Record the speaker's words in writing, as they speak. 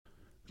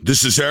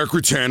This is Eric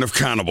Rutan of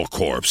Cannibal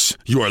Corpse.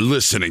 You are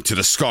listening to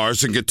the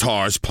Scars and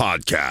Guitars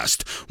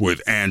podcast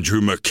with Andrew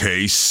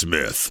McKay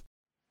Smith.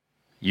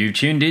 You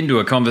tuned into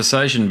a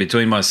conversation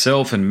between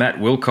myself and Matt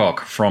Wilcock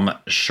from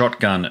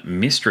Shotgun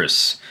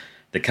Mistress.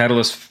 The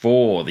catalyst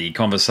for the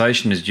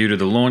conversation is due to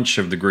the launch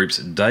of the group's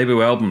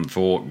debut album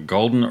for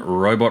Golden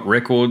Robot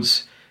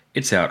Records.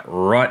 It's out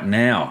right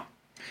now.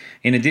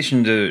 In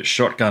addition to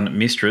Shotgun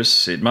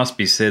Mistress, it must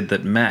be said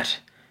that Matt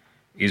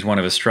is one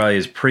of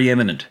Australia's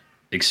preeminent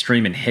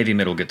extreme and heavy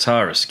metal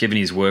guitarists, given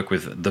his work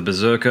with the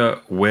Berzerker,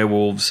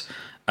 Werewolves,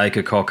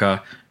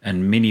 Akercocke,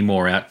 and many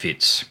more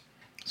outfits.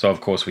 So,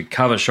 of course, we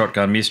cover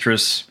Shotgun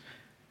Mistress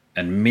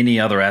and many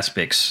other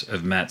aspects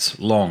of Matt's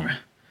long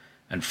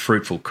and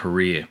fruitful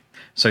career.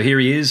 So here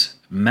he is,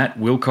 Matt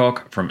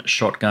Wilcock from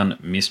Shotgun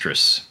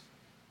Mistress.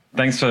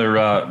 Thanks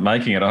for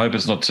making it. I hope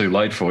it's not too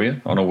late for you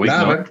on a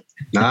weeknight.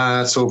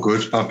 No, it's all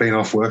good. I've been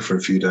off work for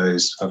a few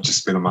days. I've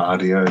just been on my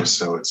RDO,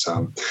 so it's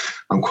I'm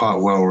quite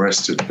well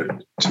rested.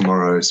 But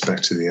tomorrow it's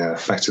back to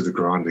the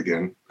grind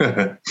again.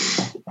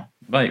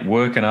 Mate,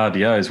 work and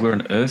RDOs. Where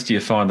on earth do you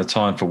find the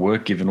time for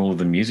work, given all of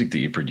the music that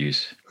you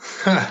produce?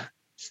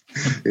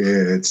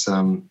 It's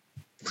I don't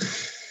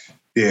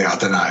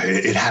know.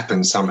 It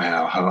happens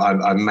somehow.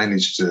 I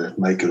managed to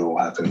make it all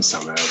happen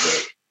somehow,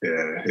 but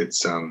yeah,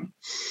 it's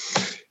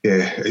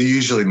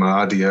Usually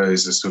my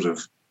RDOs are sort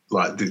of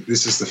like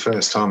this is the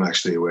first time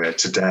actually where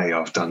today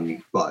I've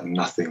done like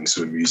nothing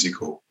sort of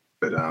musical,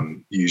 but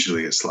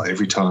usually it's like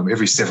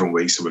every 7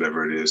 weeks or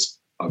whatever it is,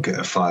 I'll get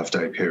a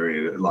 5-day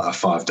period, like a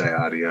 5-day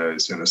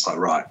RDOs, and it's like,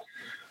 right,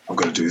 I've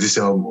got to do this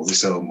album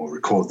or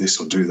record this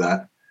or do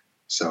that.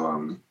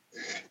 So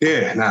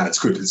it's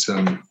good. It's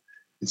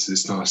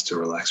nice to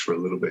relax for a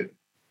little bit.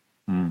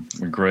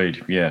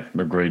 Agreed. Yeah,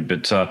 agreed.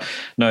 But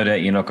no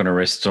doubt you're not going to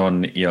rest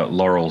on your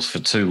laurels for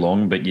too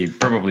long, but you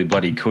probably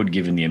bloody could,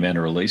 given the amount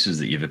of releases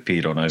that you've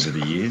appeared on over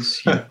the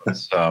years. I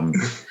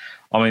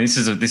mean, this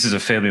is a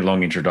fairly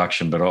long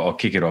introduction, but I'll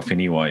kick it off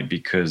anyway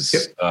because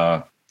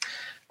I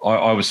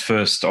was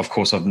first. Of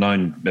course, I've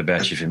known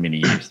about you for many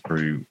years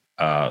through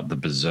the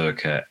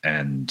Berzerker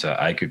and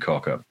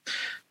Akercocke.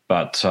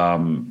 But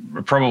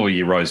probably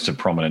you rose to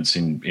prominence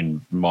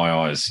in my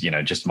eyes,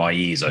 just my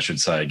ears, I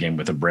should say, again,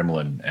 with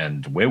Abramelin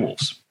and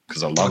Werewolves,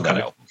 because I love that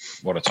album.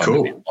 What a time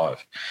to be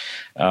alive.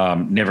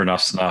 Never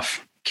Enough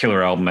Snuff,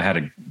 killer album. I had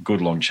a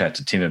good long chat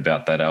to Tim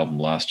about that album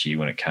last year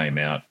when it came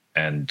out.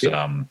 And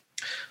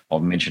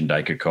I've mentioned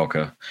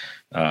Akercocke.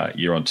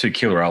 You're on 2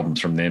 killer albums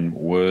from them,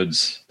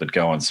 Words That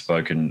Go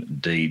Unspoken,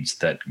 Deeds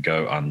That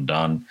Go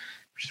Undone,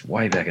 which is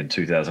way back in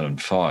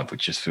 2005,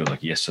 which just feels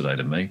like yesterday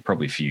to me,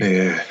 probably for you.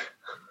 Yeah.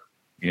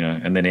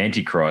 And then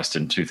Antichrist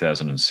in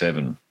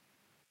 2007.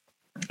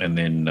 And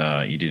then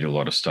you did a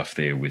lot of stuff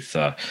there with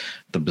the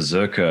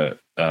Berzerker,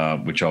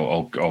 which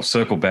I'll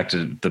circle back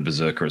to the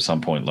Berzerker at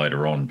some point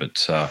later on.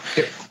 But,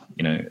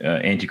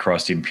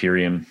 Antichrist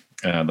Imperium,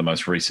 the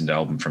most recent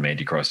album from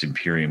Antichrist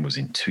Imperium was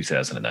in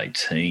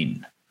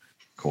 2018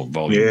 called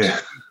Volume 2.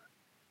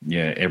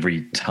 Yeah,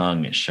 every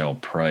tongue shall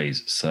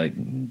praise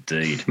Satan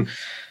indeed.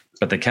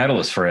 But the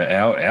catalyst for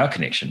our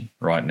connection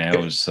right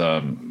now is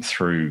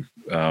through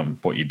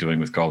what you're doing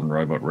with Golden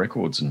Robot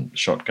Records and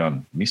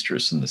Shotgun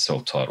Mistress and the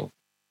self-titled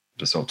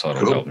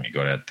album you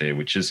got out there,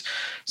 which is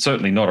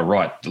certainly not a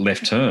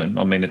right-left turn.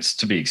 I mean, it's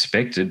to be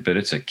expected, but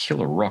it's a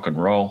killer rock and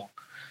roll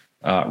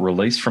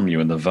release from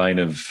you in the vein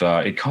of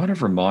it kind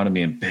of reminded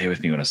me, and bear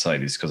with me when I say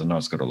this because I know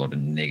it's got a lot of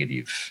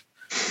negative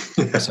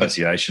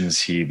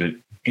associations here, but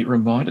it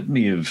reminded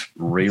me of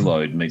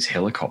Reload meets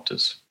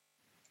Helicopters.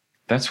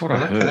 That's what I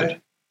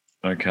heard.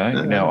 Okay.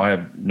 Now, I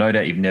have no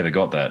doubt you've never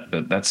got that,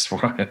 but that's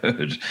what I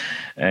heard.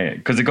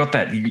 Because it got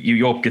that,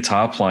 your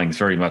guitar playing is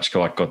very much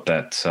got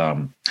that,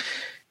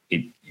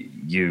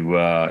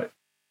 you're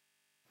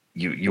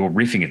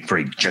riffing it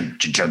very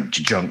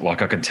junk,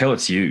 like I can tell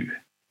it's you.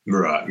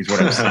 Right. Is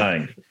what I'm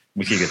saying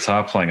with your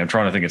guitar playing. I'm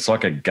trying to think, it's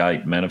like a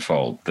gate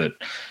manifold that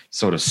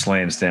sort of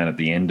slams down at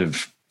the end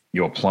of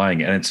your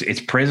playing. And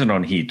it's present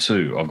on here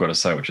too, I've got to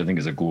say, which I think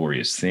is a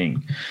glorious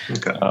thing.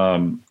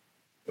 Okay.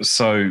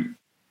 So...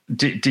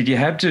 Did you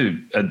have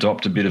to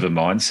adopt a bit of a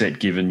mindset,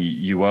 given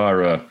you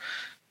are a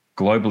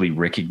globally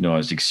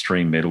recognised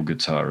extreme metal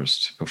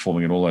guitarist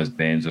performing in all those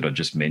bands that I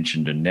just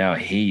mentioned, and now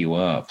here you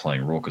are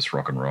playing raucous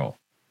rock and roll?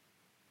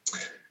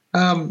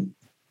 When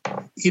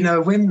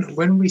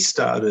we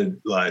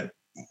started,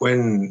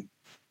 when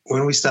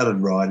we started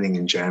writing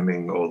and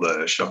jamming all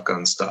the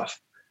Shotgun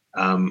stuff,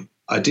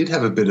 I did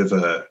have a bit of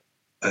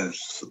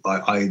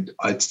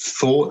I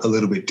thought a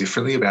little bit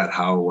differently about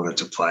how I wanted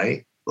to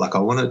play. Like I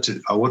wanted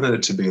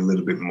it to be a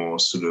little bit more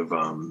sort of,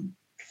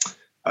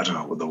 I don't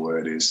know what the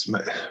word is,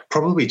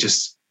 probably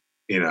just,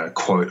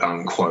 quote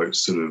unquote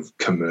sort of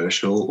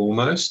commercial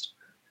almost.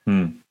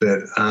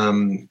 But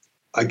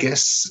I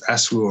guess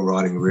as we were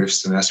writing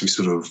riffs and as we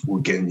sort of were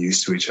getting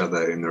used to each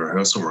other in the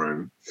rehearsal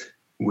room,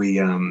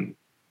 we,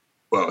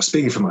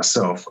 speaking for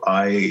myself,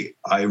 I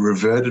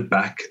reverted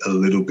back a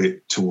little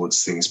bit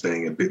towards things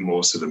being a bit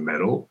more sort of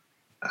metal.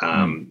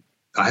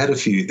 I had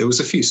there was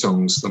a few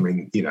songs. I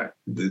mean,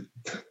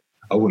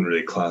 I wouldn't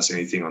really class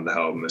anything on the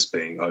album as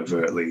being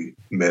overtly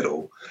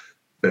metal,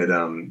 but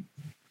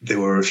there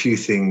were a few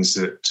things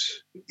that,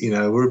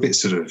 were a bit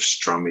sort of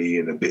strummy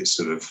and a bit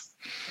sort of,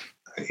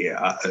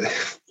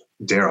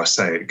 dare I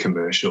say it,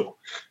 commercial.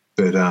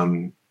 But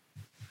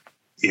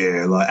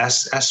like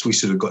as we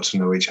sort of got to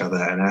know each other,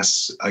 and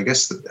as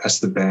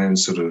the band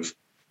sort of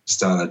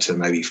started to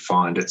maybe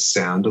find its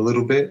sound a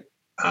little bit,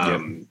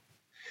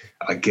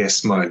 I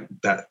guess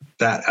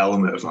that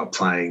element of my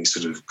playing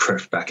sort of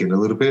crept back in a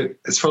little bit.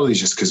 It's probably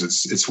just because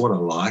it's what I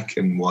like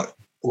and what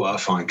I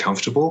find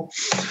comfortable.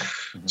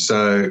 Mm-hmm.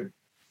 So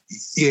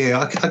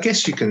I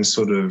guess you can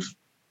sort of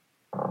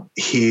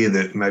hear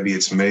that maybe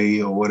it's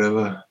me or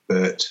whatever,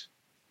 but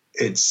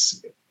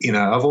it's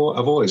I've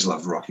always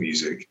loved rock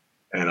music,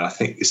 and I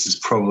think this is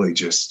probably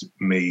just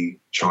me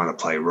trying to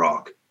play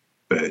rock,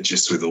 but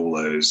just with all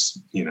those,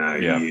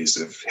 years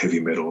of heavy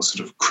metal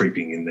sort of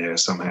creeping in there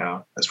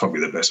somehow. That's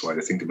probably the best way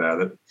to think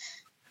about it.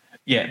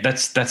 Yeah,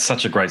 that's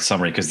such a great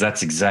summary, because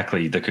that's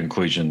exactly the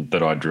conclusion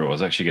that I drew. I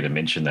was actually going to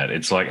mention that.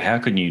 It's like, how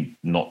can you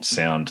not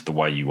sound the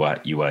way you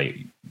are?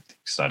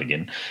 Start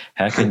again.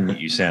 How can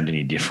you sound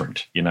any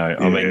different?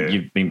 I mean,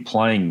 you've been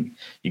playing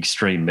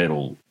extreme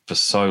metal for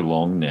so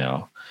long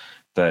now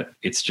that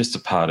it's just a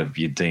part of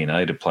your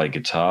DNA to play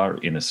guitar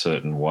in a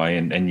certain way.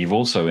 And you've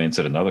also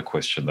answered another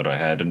question that I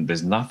had, and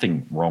there's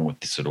nothing wrong with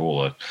this at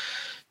all.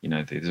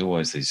 There's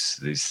always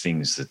these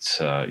things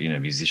that,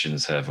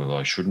 musicians have,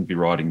 I shouldn't be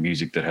writing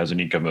music that has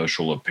any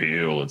commercial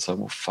appeal. It's like,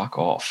 well, fuck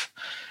off.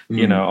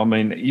 I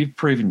mean, you've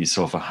proven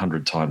yourself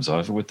 100 times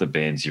over with the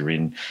bands you're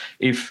in.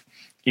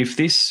 If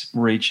this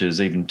reaches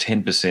even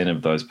 10%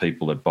 of those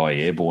people that buy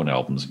Airborne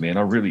albums, man,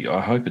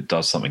 I hope it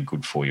does something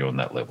good for you on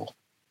that level.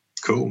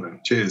 Cool, man.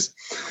 Cheers.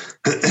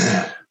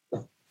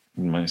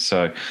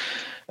 So,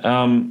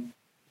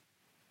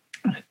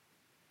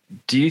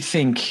 do you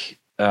think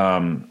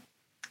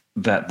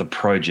that the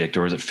project,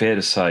 or is it fair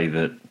to say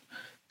that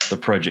the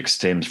project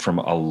stems from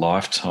a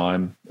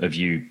lifetime of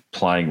you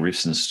playing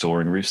riffs and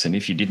storing riffs? And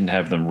if you didn't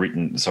have them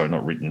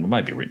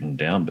maybe written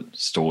down, but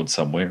stored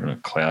somewhere in a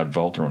cloud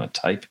vault or on a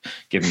tape,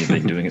 given you've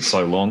been doing it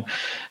so long.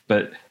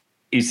 But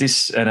is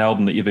this an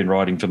album that you've been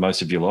writing for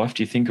most of your life,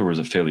 do you think, or is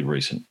it fairly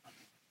recent?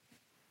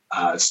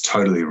 It's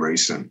totally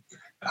recent.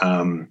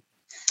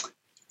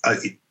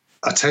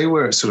 I tell you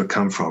where it sort of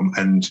come from,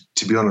 and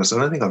to be honest, I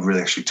don't think I've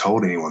really actually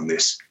told anyone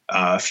this.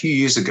 A few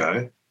years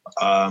ago,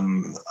 I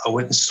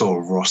went and saw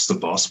Ross the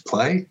Boss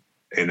play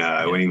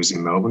when he was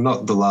in Melbourne.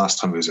 Not the last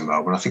time he was in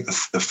Melbourne, I think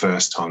the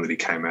first time that he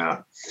came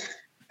out.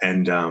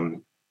 And,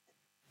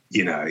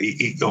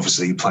 he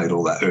obviously played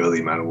all that early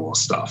Manowar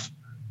stuff.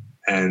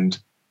 And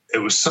it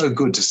was so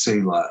good to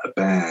see like a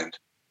band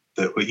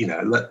that,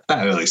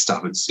 that early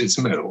stuff, it's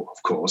metal,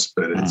 of course,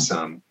 but it's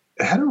that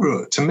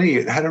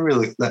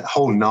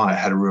whole night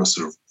had a real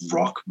sort of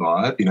rock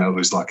vibe.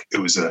 It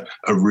was a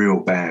real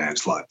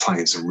band, like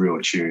playing some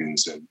real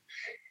tunes, and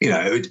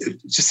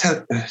it just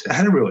had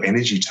a real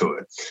energy to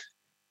it.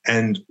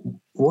 And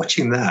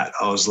watching that,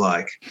 I was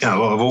like, I've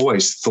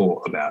always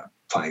thought about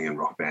playing in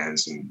rock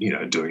bands and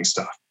doing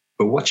stuff,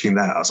 but watching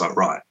that, I was like,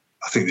 right,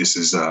 I think this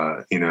is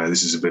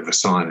this is a bit of a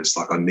sign. It's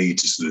like I need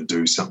to sort of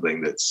do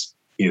something that's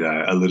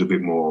a little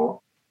bit more,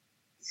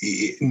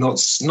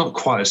 not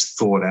quite as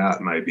thought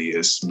out maybe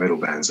as metal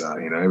bands are.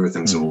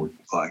 Everything's all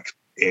like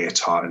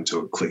airtight into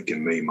a click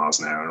and me miles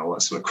an hour and all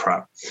that sort of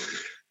crap.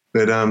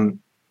 But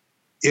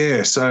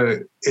so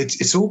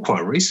it's all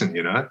quite recent,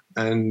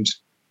 and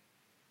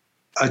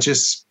I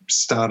just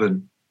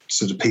started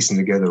sort of piecing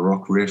together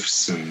rock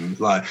riffs, and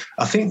like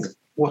I think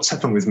what's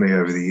happened with me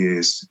over the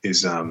years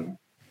is, and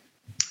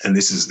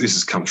this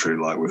has come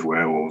true like with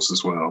Werewolves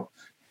as well,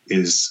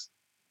 is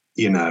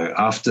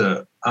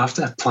after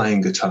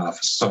playing guitar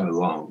for so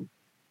long,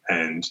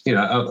 and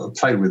I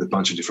played with a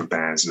bunch of different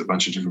bands and a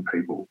bunch of different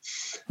people.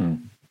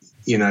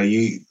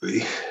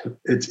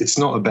 It's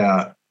not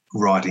about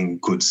writing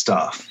good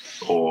stuff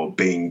or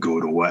being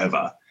good or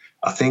whatever.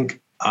 I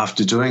think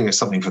after doing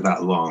something for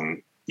that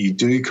long, you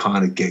do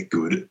kind of get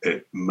good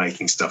at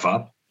making stuff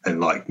up and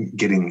like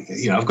getting,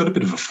 I've got a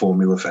bit of a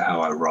formula for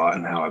how I write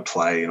and how I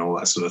play and all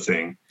that sort of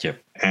thing. Yep.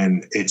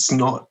 And it's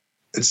not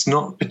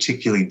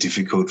particularly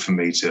difficult for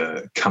me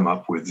to come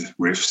up with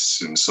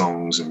riffs and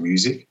songs and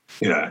music.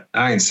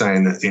 I ain't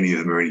saying that any of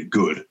them are any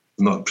good.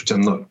 I'm not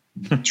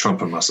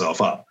trumping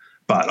myself up,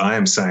 but I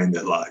am saying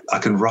that like I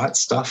can write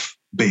stuff,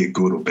 be it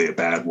good or be it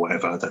bad,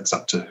 whatever. That's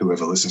up to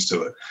whoever listens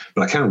to it.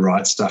 But I can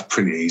write stuff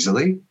pretty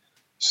easily.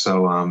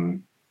 So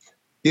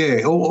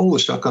all the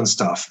Shotgun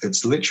stuff,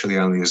 it's literally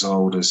it's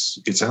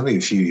only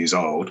a few years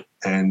old,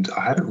 and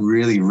I hadn't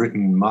really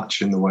written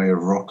much in the way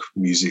of rock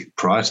music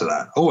prior to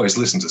that. I always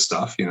listened to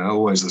stuff,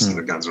 always listened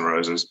to Guns N'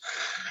 Roses,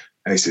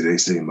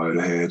 AC/DC,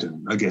 Motorhead,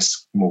 and I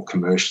guess more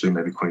commercially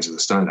maybe Queens of the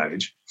Stone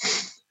Age.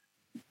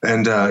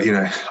 And,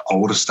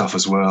 older stuff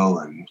as well,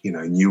 and,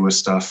 newer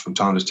stuff from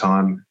time to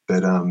time.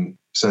 But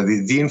so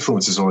the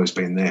influence has always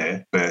been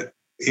there. But,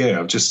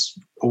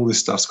 all this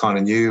stuff's kind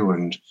of new,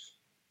 and,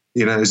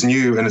 it's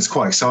new, and it's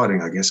quite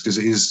exciting, I guess, because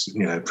it is,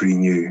 pretty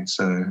new.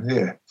 So,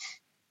 yeah.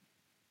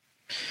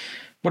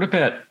 What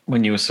about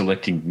when you were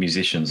selecting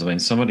musicians? I mean,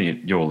 somebody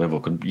at your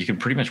level, you can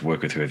pretty much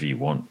work with whoever you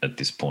want at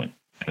this point.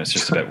 And it's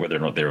just about whether or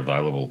not they're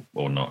available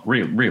or not.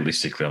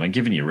 Realistically, I mean,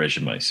 given your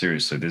resume,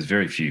 seriously, there's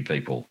very few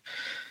people,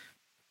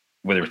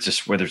 whether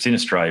it's in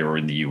Australia or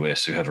in the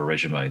US, who have a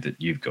resume that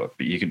you've got.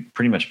 But you can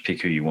pretty much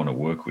pick who you want to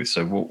work with.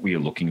 So what were you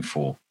looking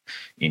for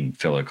in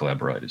fellow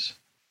collaborators?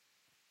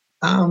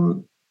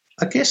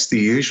 I guess the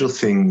usual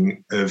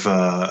thing of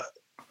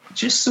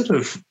just sort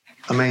of,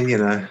 I mean, you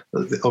know,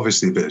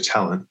 obviously a bit of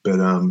talent,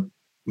 but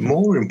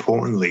more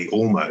importantly,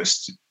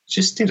 almost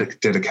just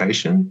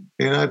dedication.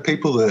 You know,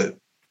 people that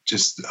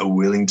just are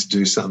willing to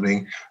do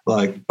something.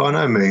 Like, by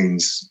no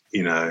means,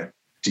 you know,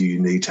 do you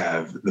need to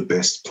have the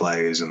best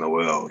players in the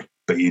world,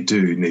 but you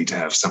do need to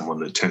have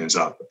someone that turns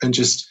up and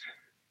just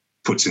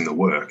puts in the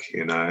work,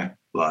 you know.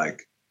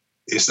 Like,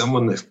 if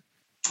someone that,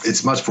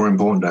 it's much more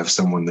important to have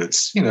someone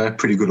that's, you know,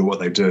 pretty good at what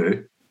they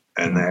do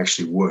and they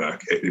actually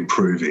work at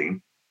improving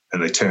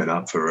and they turn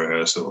up for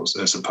rehearsals,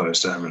 as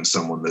opposed to having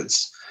someone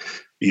that's,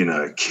 you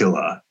know,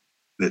 killer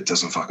that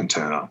doesn't fucking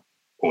turn up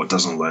or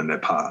doesn't learn their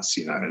parts,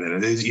 you know, and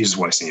then you're just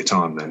wasting your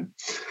time then.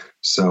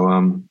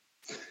 So,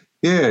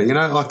 yeah, you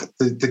know, like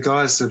the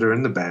guys that are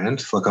in the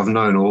band, like I've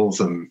known all of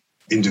them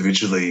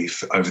individually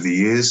over the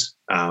years.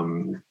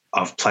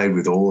 I've played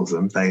with all of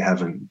them. They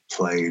haven't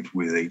played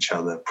with each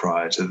other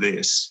prior to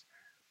this,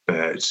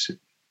 but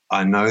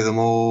I know them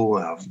all.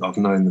 I've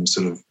known them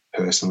sort of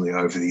personally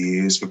over the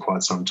years for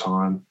quite some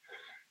time.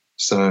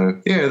 So,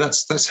 yeah,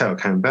 that's how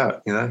it came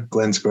about, you know.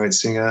 Glenn's a great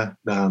singer.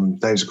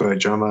 Dave's a great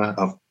drummer.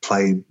 I've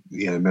played,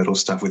 you know, metal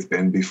stuff with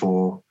Ben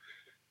before.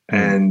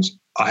 And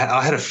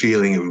I had a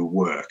feeling it would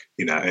work,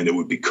 you know, and it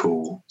would be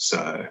cool.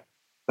 So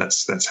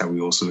that's how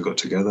we all sort of got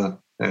together.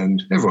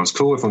 And everyone's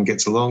cool. Everyone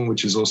gets along,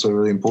 which is also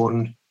really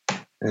important.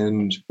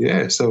 And,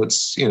 yeah, so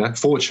it's, you know,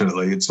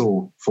 fortunately it's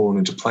all fallen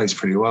into place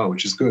pretty well,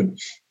 which is good.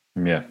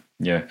 Yeah,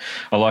 yeah.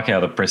 I like how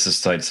the press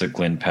states that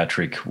Glenn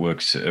Patrick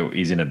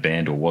is in a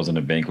band or was in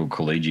a band called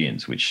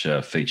Collegians, which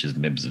features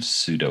members of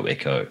Pseudo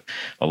Echo.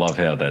 I love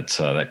how that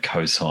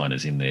cosign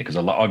is in there because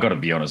I got to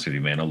be honest with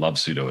you, man. I love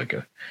Pseudo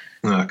Echo.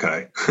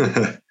 Okay.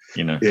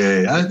 You know.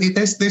 Yeah,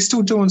 they're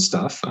still doing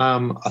stuff.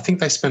 I think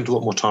they spend a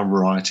lot more time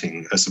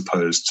writing as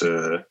opposed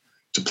to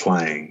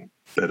playing.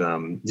 But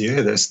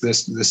yeah, they're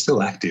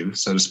still active,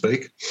 so to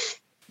speak.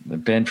 The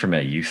band from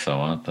our youth, though,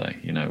 aren't they?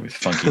 You know, with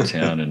Funky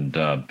Town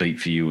and Beat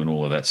for You and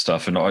all of that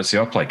stuff. And I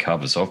play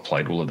covers, so I've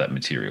played all of that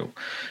material.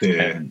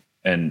 Yeah.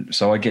 And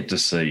so I get to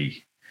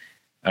see.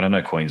 And I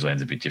know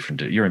Queensland's a bit different.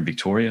 You're in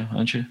Victoria,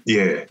 aren't you?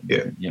 Yeah.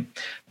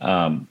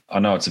 I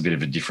know it's a bit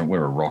of a different.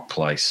 We're a rock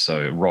place,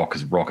 so rock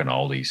is rock and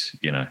oldies.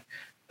 You know,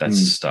 that's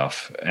the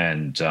stuff.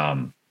 And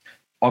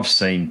I've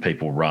seen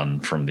people run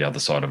from the other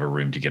side of a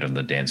room to get on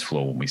the dance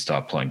floor when we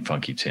start playing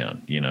Funky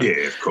Town. You know,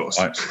 yeah, of course.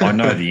 I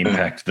know the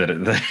impact that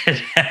it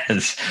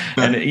has,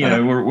 and you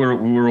know,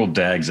 we're all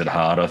dags at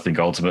heart. I think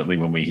ultimately,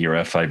 when we hear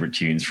our favourite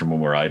tunes from when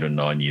we're 8 or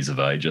 9 years of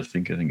age, I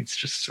think it's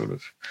just sort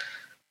of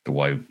the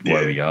way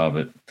we are.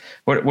 But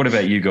what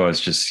about you guys?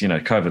 Just, you know,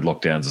 COVID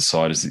lockdowns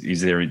aside,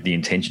 is there the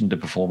intention to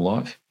perform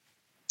live?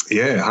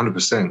 Yeah,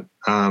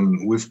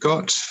 100%. We've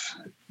got,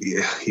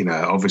 you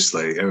know,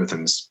 obviously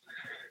everything's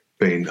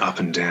been up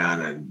and down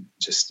and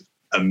just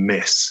a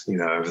mess, you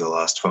know, over the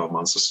last 12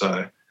 months or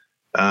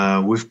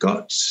so. We've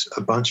got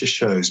a bunch of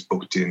shows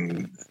booked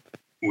in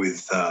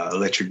with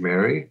Electric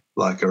Mary,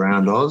 like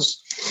around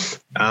Oz.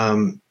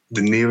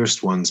 The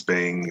nearest ones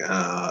being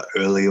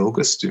early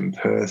August in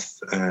Perth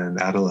and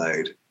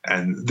Adelaide.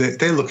 And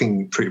they're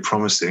looking pretty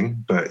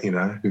promising, but, you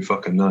know, who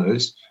fucking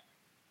knows?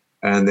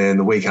 And then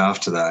the week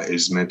after that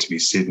is meant to be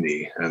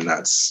Sydney, and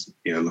that's,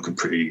 you know, looking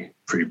pretty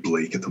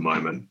bleak at the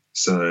moment.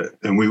 So,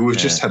 and we've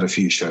just had a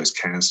few shows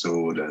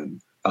cancelled, and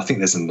I think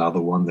there's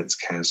another one that's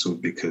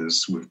cancelled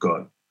because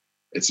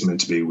it's meant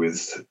to be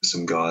with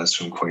some guys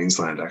from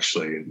Queensland,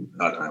 actually, and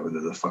I don't know whether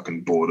the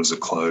fucking borders are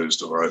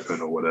closed or open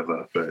or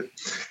whatever, but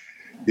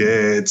yeah,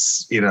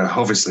 it's, you know,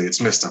 obviously it's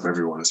messed up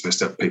everyone. It's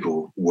messed up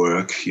people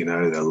work, you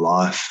know, their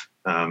life.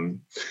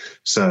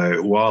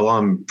 So while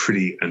I'm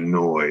pretty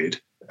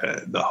annoyed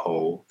at the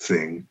whole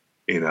thing,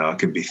 you know, I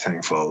can be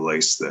thankful at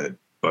least that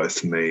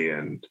both me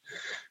and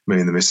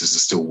the missus are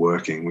still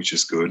working, which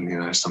is good. You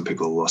know, some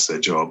people have lost their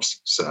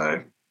jobs.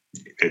 So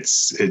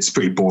it's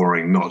pretty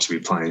boring not to be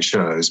playing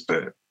shows,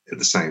 but at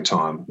the same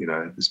time, you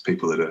know, there's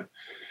people that are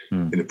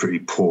in a pretty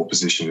poor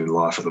position in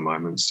life at the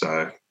moment.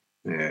 So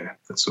yeah,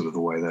 that's sort of the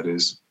way that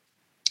is.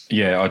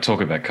 Yeah, I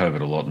talk about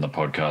COVID a lot in the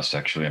podcast,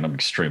 actually, and I'm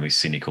extremely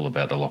cynical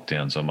about the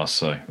lockdowns, I must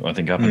say. I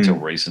think up until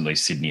recently,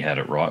 Sydney had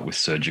it right with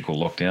surgical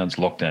lockdowns,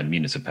 lockdown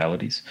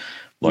municipalities,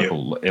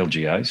 local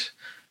LGAs.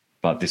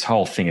 But this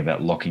whole thing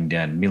about locking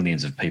down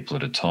millions of people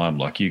at a time,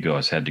 like you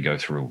guys had to go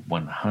through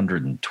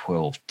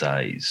 112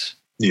 days.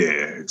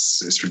 Yeah,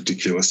 it's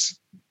ridiculous.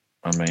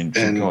 I mean,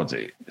 for God's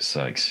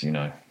sakes, you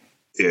know.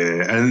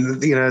 Yeah,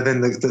 and, you know,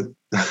 then the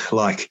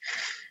like,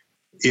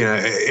 you know,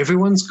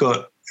 everyone's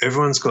got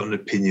an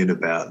opinion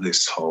about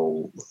this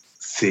whole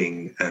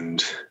thing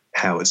and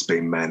how it's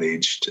been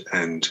managed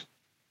and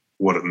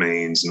what it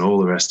means and all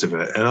the rest of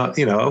it. And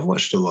I've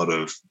watched a lot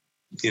of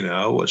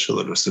I watch a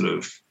lot of sort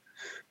of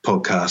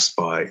podcasts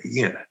by,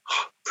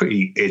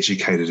 pretty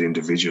educated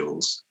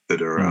individuals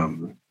that are,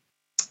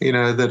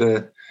 that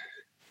are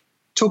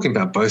talking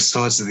about both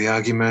sides of the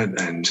argument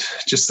and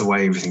just the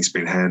way everything's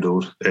been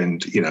handled.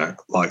 And,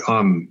 like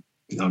I'm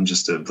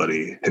just a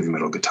bloody heavy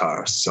metal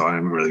guitarist, so I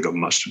haven't really got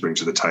much to bring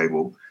to the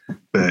table.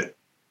 But,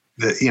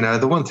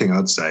 the one thing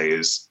I'd say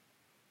is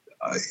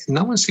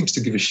no one seems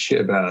to give a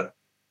shit about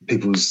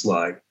people's,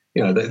 like,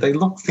 they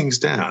lock things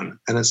down,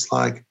 and it's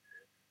like,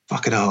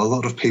 fucking hell, a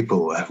lot of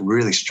people are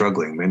really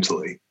struggling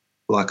mentally.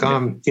 Like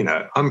I'm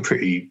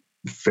pretty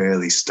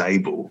fairly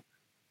stable,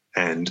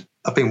 and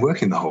I've been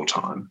working the whole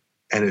time,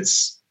 and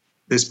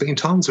there's been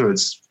times where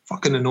it's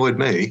fucking annoyed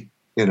me,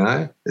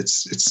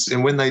 it's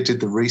and when they did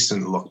the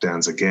recent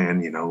lockdowns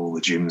again, all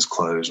the gyms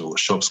closed, all the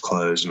shops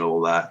closed and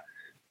all that,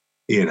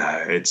 you're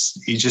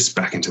just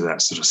back into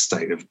that sort of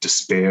state of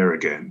despair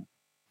again.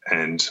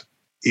 And,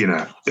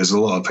 there's a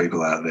lot of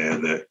people out there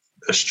that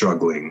are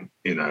struggling,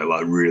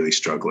 like really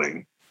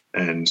struggling.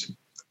 And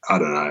I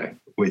don't know,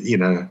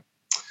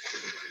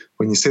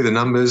 when you see the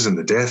numbers and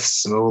the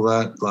deaths and all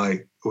that,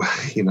 like,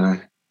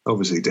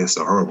 obviously death's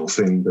a horrible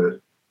thing,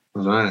 but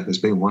I don't know, there's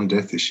been one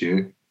death this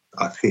year,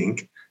 I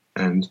think,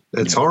 and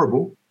it's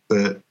horrible,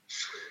 but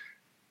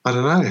I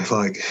don't know,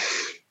 like,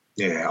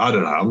 I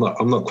don't know.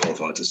 I'm not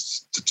qualified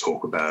to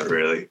talk about it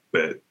really,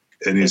 but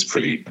it is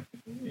pretty.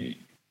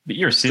 But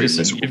you're a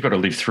citizen. You've got to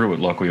live through it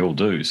like we all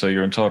do. So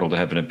you're entitled to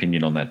have an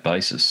opinion on that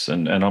basis.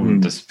 And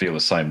I'm just feel the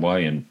same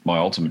way. And my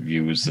ultimate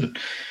view is that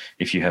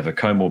if you have a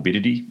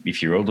comorbidity,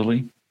 if you're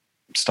elderly,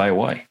 stay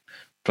away.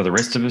 For the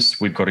rest of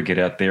us, we've got to get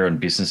out there, and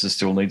businesses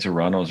still need to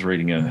run. I was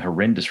reading a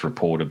horrendous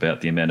report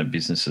about the amount of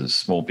businesses,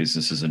 small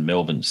businesses in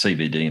Melbourne,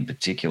 CBD in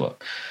particular,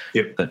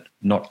 that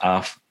not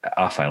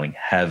are failing,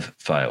 have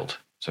failed.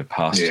 So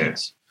past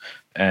tense.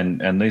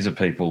 And these are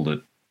people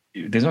that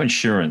there's no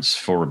insurance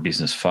for a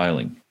business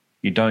failing.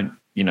 You don't,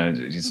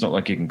 it's not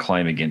like you can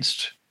claim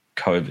against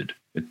COVID.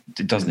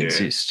 It doesn't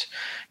exist,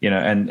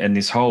 and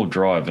this whole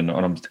drive, and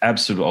I'm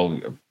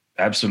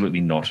absolutely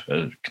not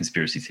a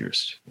conspiracy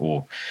theorist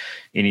or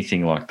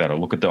anything like that.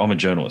 I'm a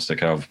journalist.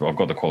 Okay. I've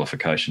got the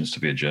qualifications to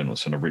be a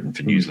journalist, and I've written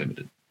for News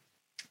Limited.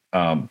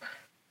 But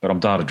I'm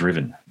data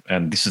driven.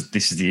 And this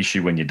is the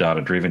issue when you're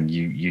data driven.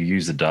 You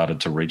use the data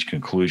to reach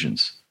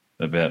conclusions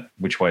about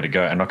which way to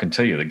go. And I can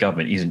tell you the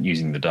government isn't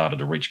using the data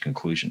to reach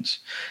conclusions.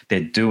 They're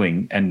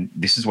doing, and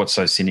this is what's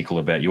so cynical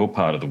about your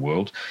part of the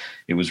world,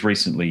 it was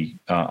recently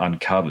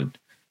uncovered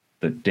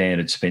that Dan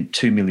had spent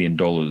 $2 million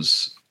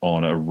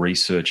on a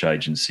research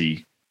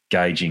agency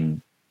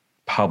gauging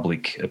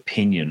public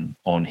opinion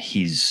on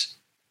his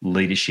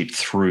leadership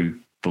through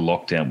the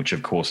lockdown, which,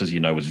 of course, as you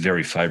know, was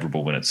very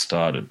favourable when it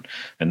started.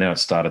 And now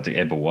it's started to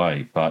ebb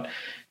away. But,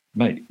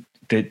 mate,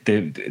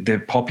 they're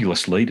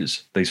populist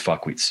leaders, these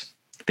fuckwits.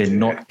 They're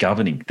not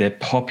governing. They're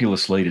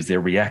populist leaders.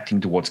 They're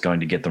reacting to what's going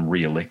to get them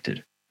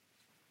re-elected.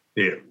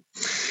 Yeah.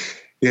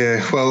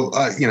 Yeah, well,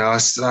 I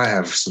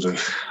have sort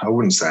of, I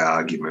wouldn't say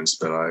arguments,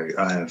 but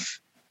I have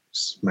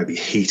maybe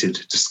heated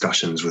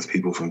discussions with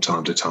people from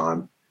time to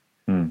time.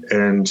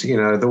 And,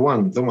 the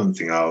one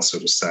thing I'll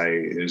sort of say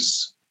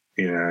is,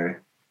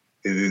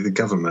 the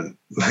government,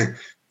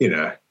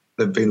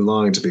 they've been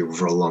lying to people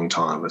for a long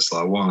time. It's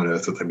like, why on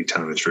earth would they be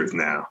telling the truth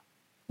now?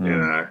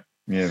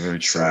 Yeah, very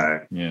true.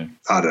 So,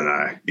 I don't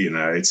know.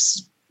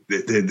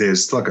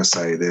 There's, like I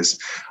say,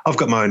 I've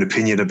got my own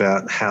opinion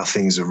about how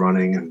things are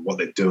running and what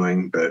they're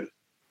doing, but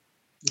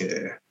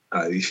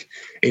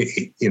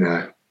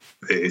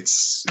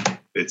it's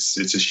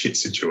a shit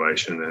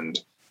situation, and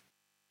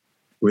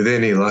with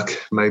any luck,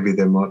 maybe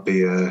there might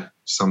be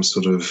some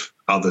sort of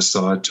other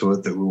side to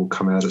it that will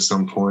come out at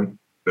some point.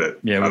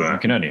 But we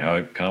can only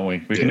hope, can't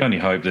we? We can only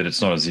hope that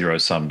it's not a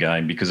zero-sum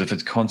game, because if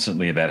it's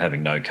constantly about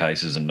having no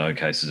cases and no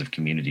cases of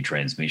community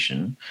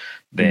transmission,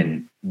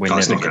 then we're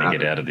never going to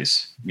get out of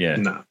this. Yeah,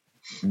 no,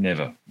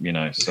 never.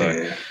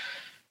 So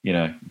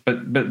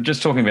but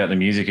just talking about the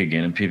music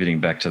again and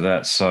pivoting back to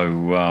that.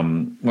 So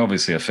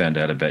obviously, I found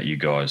out about you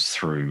guys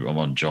I'm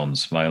on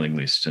John's mailing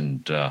list,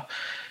 and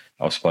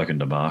I've spoken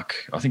to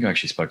Mark. I think I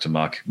actually spoke to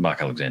Mark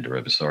Alexander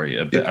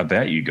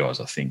about you guys,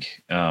 I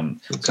think.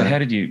 So how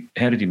did you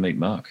meet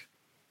Mark?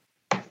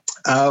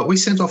 We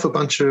sent off a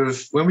bunch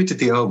of, when we did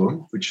the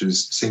album, which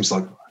seems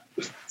like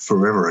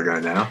forever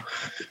ago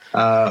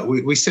now,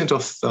 we sent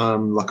off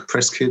like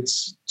press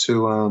kits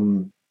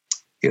to,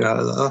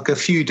 like a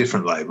few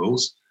different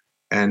labels.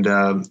 And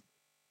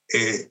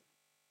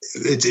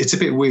it's a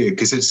bit weird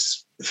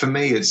because for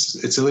me,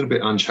 it's a little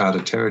bit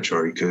uncharted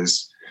territory,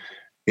 because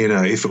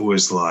if it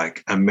was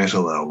like a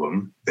metal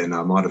album, then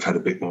I might have had a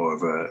bit more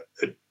of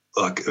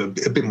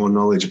a bit more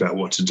knowledge about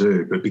what to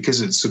do. But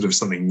because it's sort of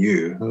something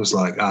new, I was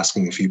like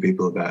asking a few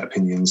people about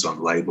opinions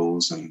on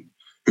labels and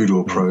who to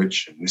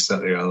approach and this,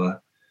 that, the other.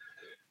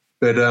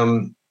 But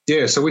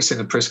so we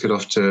sent a press kit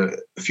off to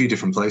a few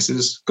different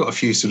places, got a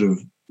few sort of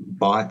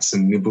bites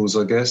and nibbles,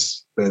 I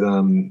guess. But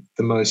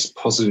the most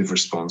positive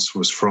response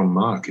was from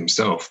Mark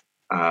himself.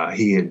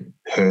 He had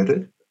heard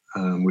it.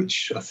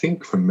 Which I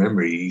think from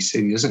memory, he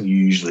said he doesn't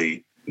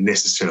usually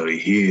necessarily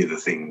hear the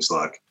things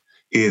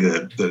hear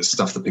the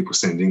stuff that people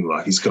send in.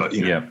 Like he's got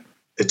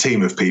a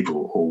team of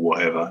people or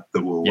whatever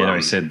that will. Yeah,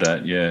 he said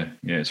that. Yeah,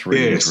 it's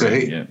really. Yeah, so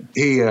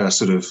he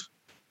sort of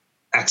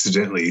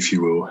accidentally, if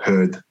you will,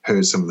 heard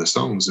some of the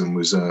songs and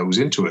was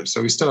into it.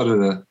 So we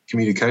started a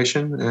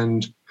communication,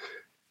 and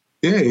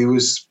it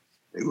was.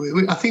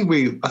 I think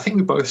we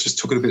both just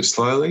took it a bit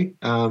slowly.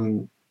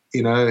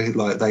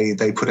 Like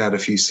they put out a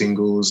few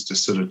singles to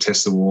sort of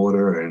test the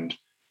water, and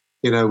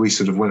we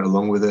sort of went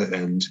along with it.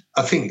 And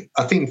I think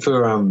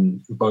for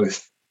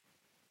both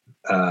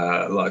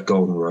like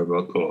Golden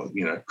Robot or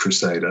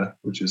Crusader,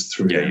 which is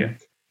through them,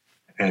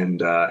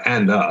 and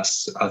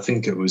us, I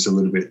think it was a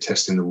little bit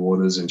testing the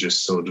waters and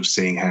just sort of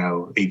seeing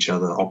how each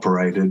other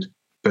operated.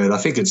 But I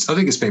think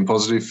it's been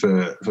positive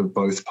for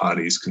both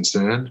parties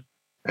concerned.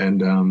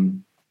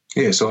 And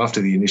so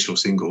after the initial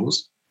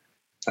singles,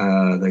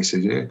 they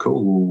said, yeah,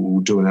 cool,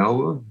 we'll do an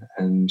album.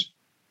 And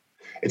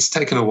it's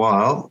taken a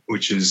while,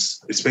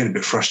 it's been a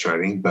bit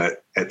frustrating,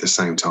 but at the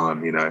same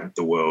time,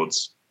 the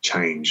world's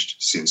changed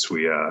since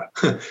we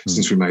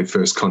made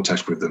first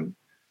contact with them.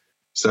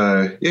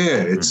 So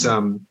it's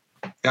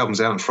album's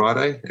out on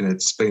Friday, and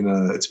it's been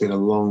a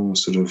long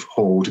sort of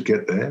haul to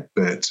get there,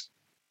 but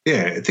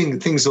I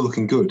think things are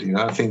looking good.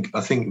 I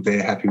think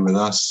they're happy with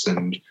us,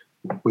 and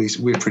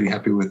we're pretty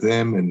happy with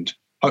them, and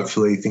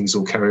hopefully things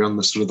will carry on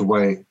the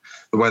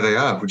way they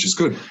are, which is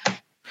good.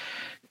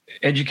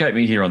 Educate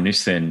me here on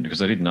this then,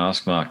 because I didn't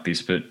ask Mark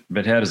this, but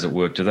how does it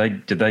work?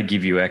 Did they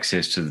give you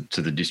access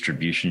to the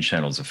distribution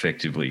channels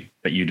effectively,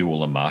 but you do all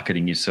the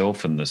marketing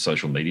yourself and the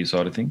social media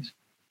side of things?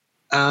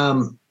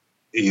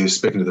 You're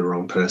speaking to the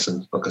wrong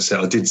person. Like I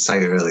said, I did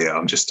say earlier,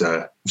 I'm just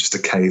a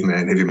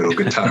caveman heavy metal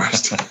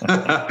guitarist.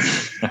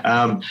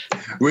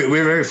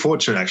 We're very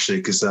fortunate actually,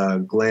 because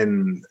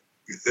Glenn,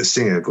 the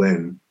singer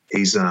Glenn,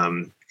 he's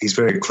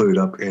very clued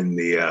up in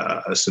the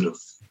sort of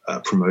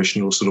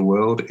promotional sort of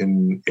world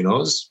in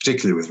Oz,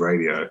 particularly with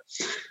radio.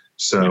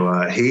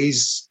 So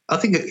he's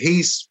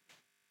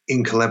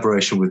in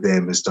collaboration with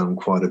them has done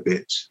quite a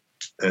bit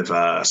of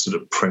sort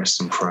of press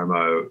and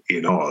promo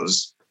in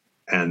Oz,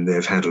 and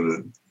they've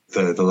handled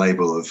the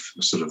label of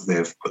sort of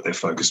they've put their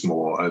focus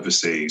more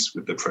overseas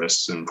with the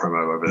press and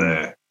promo over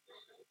there.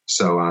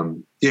 So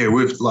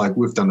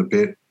we've done a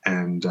bit,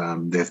 and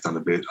they've done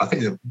a bit. I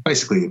think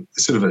basically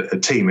it's sort of a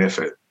team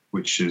effort,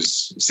 which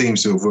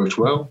seems to have worked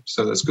well.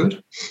 So that's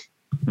good.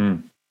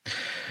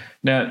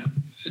 Now,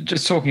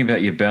 just talking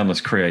about your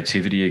boundless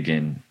creativity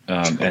again,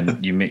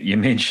 and you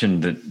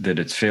mentioned that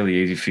it's fairly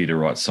easy for you to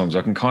write songs.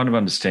 I can kind of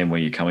understand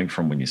where you're coming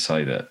from when you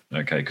say that,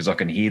 okay? Because I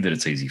can hear that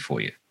it's easy for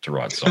you to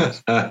write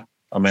songs.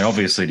 I mean,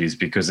 obviously it is,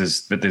 because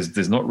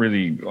there's not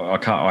really,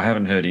 I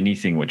haven't heard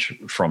anything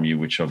from you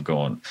which I've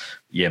gone,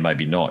 yeah,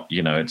 maybe not.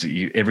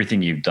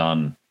 Everything you've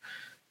done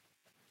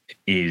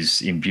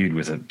is imbued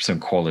with some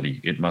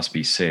quality, it must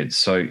be said.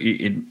 So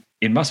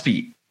it must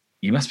be,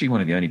 you must be one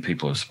of the only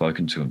people I've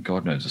spoken to, and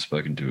God knows I've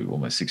spoken to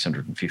almost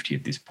 650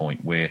 at this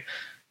point, where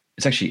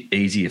it's actually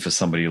easier for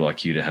somebody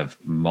like you to have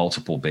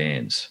multiple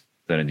bands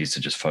than it is to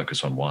just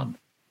focus on one.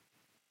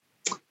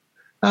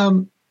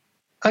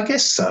 I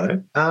guess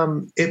so.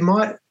 It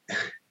might.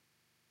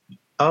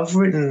 I've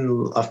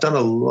done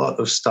a lot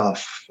of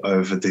stuff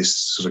over this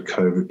sort of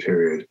COVID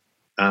period.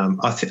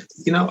 I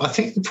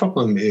think the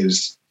problem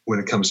is when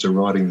it comes to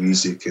writing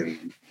music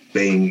and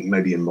being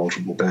maybe in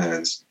multiple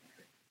bands,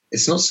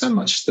 it's not so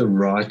much the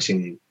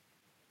writing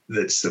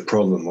that's the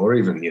problem, or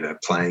even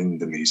playing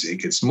the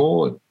music. It's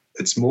more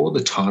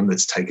the time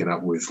that's taken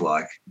up with,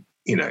 like,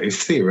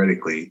 if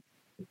theoretically,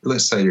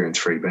 let's say you're in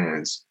 3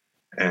 bands,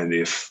 and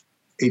if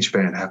each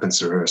band happens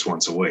to rehearse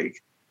once a week,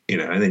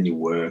 and then you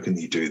work and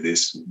you do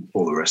this and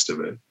all the rest of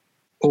it,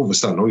 all of a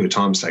sudden all your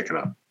time's taken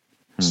up.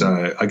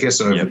 So I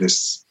guess over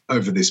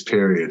this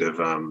period of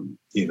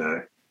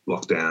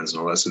lockdowns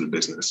and all that sort of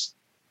business,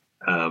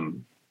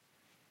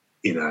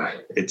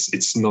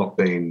 it's not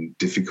been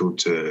difficult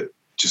to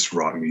just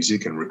write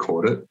music and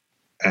record it.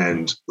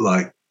 And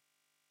like,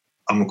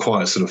 I'm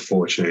quite sort of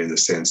fortunate in the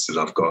sense that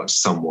I've got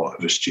somewhat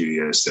of a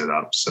studio set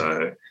up,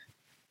 so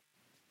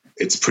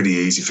it's pretty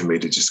easy for me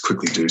to just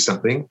quickly do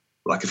something.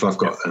 Like if I've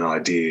got an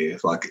idea,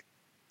 like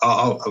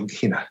I'll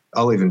be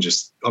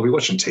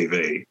watching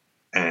TV,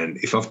 and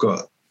if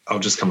I'll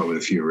just come up with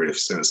a few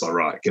riffs, and it's like,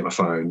 right, get my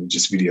phone,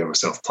 just video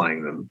myself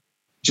playing them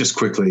just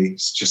quickly,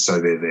 just so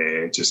they're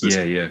there, just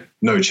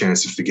no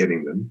chance of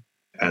forgetting them.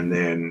 And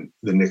then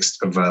the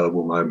next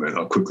available moment,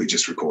 I'll quickly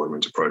just record them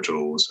into Pro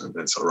Tools, and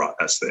then it's all right,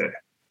 that's there.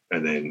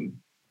 And then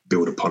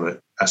build upon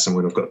it as and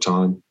when I've got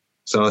time.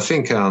 So I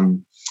think,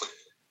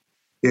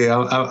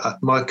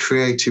 my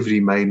creativity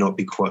may not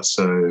be quite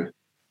so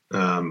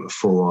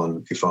full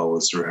on if I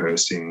was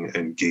rehearsing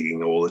and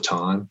gigging all the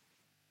time.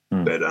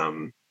 But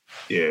I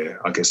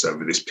guess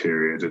over this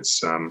period,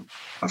 it's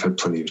I've had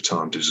plenty of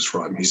time to just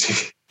write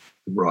music,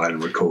 write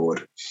and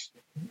record.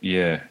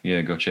 Yeah,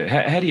 gotcha.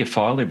 How do you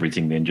file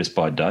everything then? Just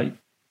by date?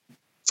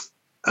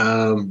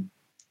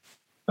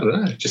 I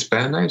don't know, just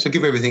band names. I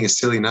give everything a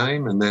silly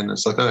name, and then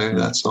it's like,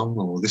 that song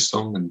or this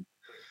song, and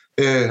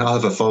yeah, I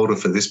have a folder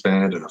for this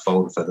band and a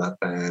folder for that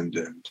band,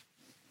 and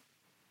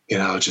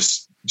I'll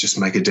just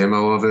make a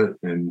demo of it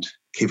and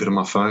keep it on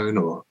my phone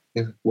or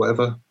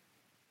whatever.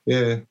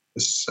 Yeah,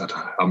 I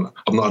don't know.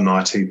 I'm not an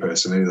IT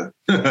person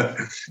either.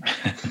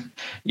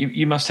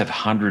 You must have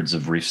hundreds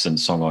of riffs and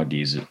song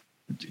ideas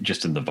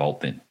just in the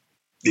vault then.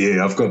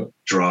 Yeah, I've got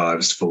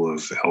drives full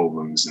of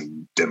albums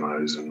and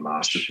demos and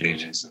master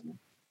things, and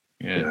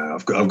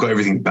I've got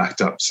everything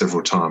backed up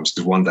several times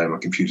because one day my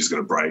computer's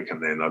going to break,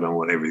 and then I don't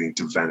want everything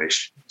to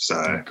vanish.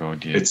 So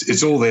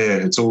it's all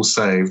there, it's all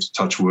saved.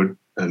 Touch wood,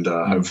 and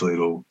hopefully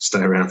it'll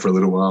stay around for a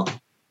little while.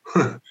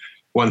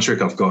 One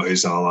trick I've got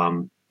is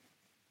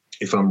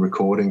if I'm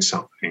recording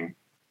something,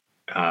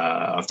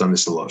 I've done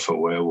this a lot for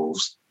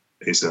Werewolves.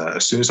 Is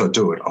as soon as I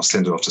do it, I'll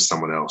send it off to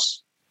someone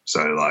else.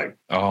 So like,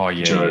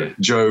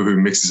 Joe, who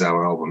mixes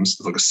our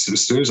albums, like as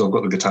soon as I've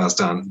got the guitars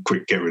done,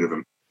 quick, get rid of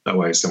them. That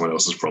way it's someone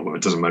else's problem.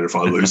 It doesn't matter if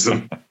I lose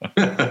them.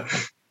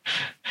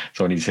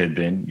 So on his head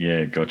then,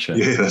 yeah, gotcha.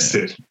 Yeah, that's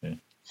it. Yeah.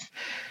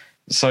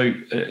 So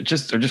I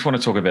just want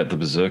to talk about the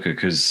Berzerker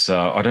because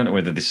I don't know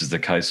whether this is the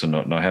case or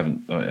not, and I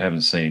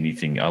haven't seen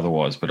anything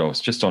otherwise. But I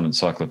was just on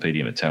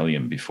Encyclopedia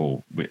Metalium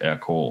before our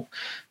call,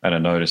 and I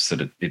noticed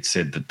that it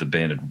said that the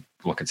band had,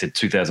 like it said,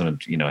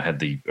 2000, had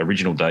the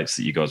original dates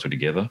that you guys were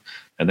together,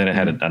 and then it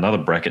had another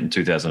bracket in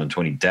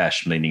 2020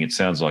 dash, meaning it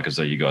sounds like as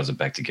though you guys are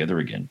back together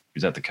again.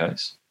 Is that the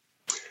case?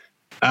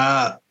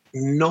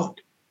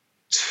 Not.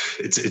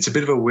 It's a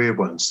bit of a weird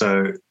one.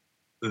 So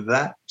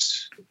that.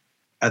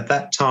 At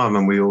that time,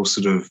 when we all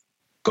sort of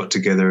got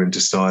together and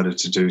decided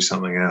to do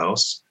something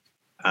else,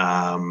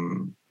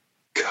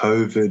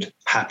 COVID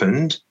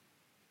happened,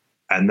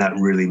 and that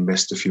really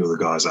messed a few of the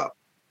guys up.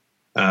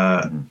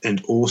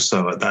 And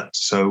also at that,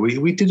 so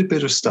we did a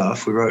bit of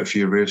stuff. We wrote a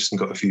few riffs and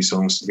got a few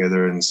songs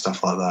together and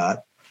stuff like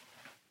that.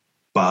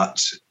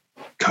 But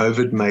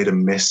COVID made a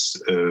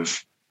mess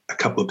of a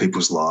couple of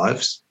people's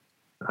lives,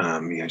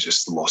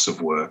 just loss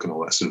of work and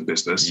all that sort of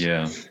business.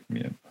 Yeah.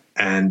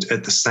 And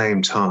at the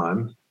same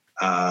time,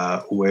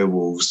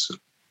 Werewolves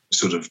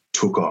sort of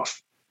took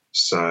off.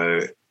 So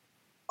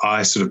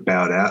I sort of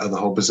bowed out of the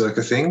whole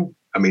Berzerker thing.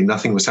 I mean,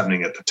 nothing was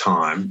happening at the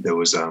time. There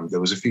was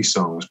a few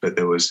songs, but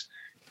there was,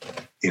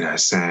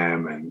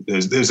 Sam, and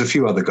there's a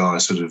few other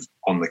guys sort of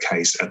on the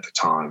case at the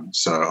time.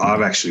 So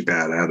I've actually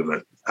bowed out of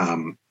it.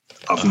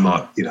 I've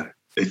not,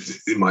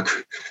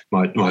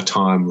 my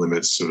time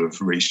limits sort of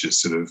reached its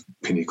sort of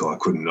pinnacle. I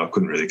couldn't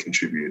really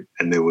contribute,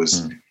 and there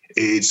was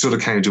it sort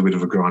of came to a bit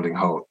of a grinding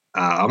halt.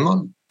 I'm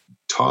not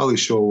entirely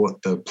sure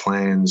what the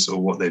plans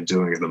or what they're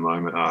doing at the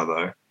moment are,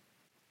 though.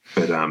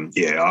 But I'm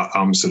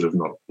sort of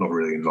not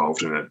really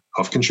involved in it.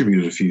 I've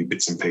contributed a few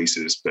bits and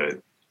pieces, but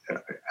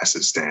as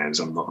it stands,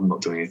 I'm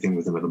not doing anything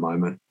with them at the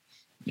moment.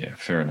 Yeah,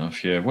 fair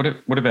enough. Yeah. What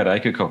about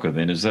Akercocke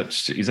then? Is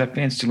that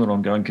band still an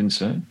ongoing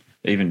concern,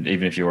 even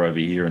if you're over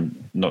here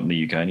and not in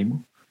the UK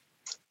anymore?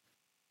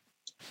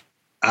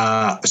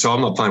 So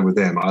I'm not playing with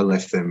them. I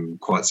left them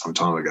quite some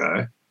time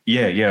ago.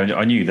 Yeah,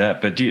 I knew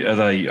that. But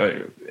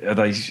are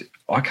they?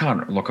 I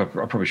can't look. I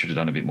probably should have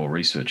done a bit more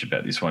research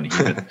about this one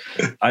here.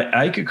 But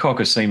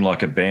Akercocke seemed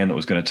like a band that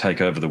was going to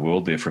take over the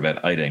world there for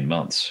about 18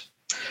 months.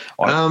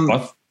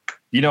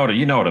 You know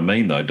what I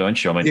mean, though,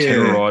 don't you? I mean, yeah.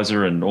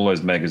 Terrorizer and all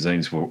those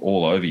magazines were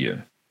all over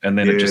you, and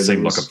then it just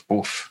seemed like a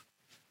boof.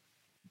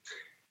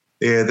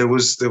 Yeah, there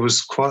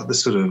was quite the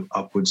sort of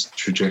upwards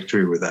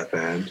trajectory with that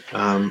band.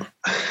 I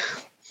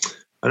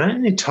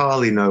don't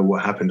entirely know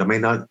what happened. I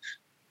mean,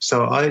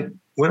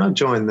 when I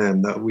joined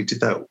them, we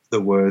did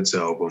the Words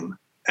album,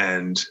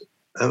 and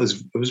it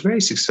was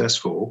very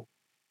successful.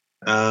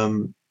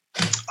 I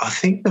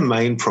think the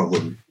main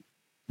problem.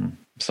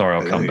 Sorry,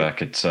 I'll come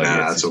back. It's all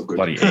good.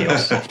 Bloody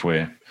EOS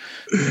software.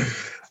 Yeah.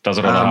 Does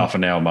it on a half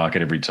an hour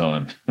market every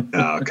time.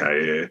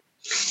 Okay,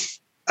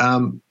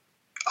 yeah.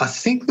 I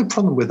think the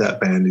problem with that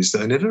band is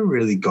they never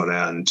really got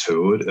out and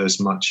toured as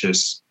much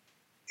as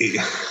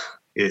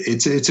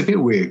it's a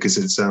bit weird because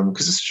it's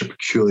such a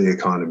peculiar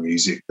kind of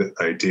music that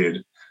they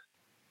did.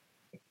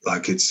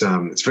 Like it's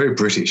very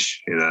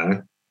British,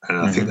 and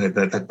I think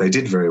that they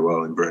did very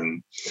well in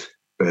Britain,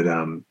 but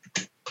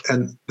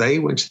and they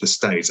went to the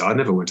States. I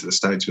never went to the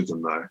States with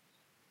them though,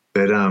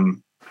 but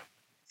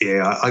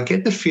I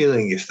get the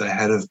feeling if they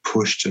had have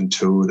pushed and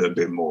toured a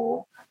bit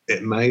more,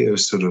 it may have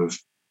sort of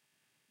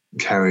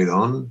carried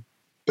on,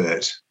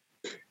 but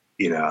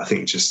I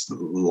think just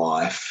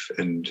life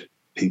and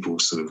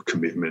people's sort of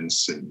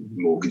commitments and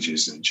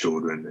mortgages and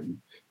children and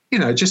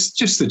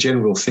just the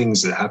general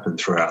things that happen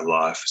throughout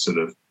life sort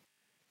of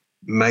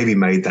maybe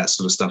made that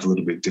sort of stuff a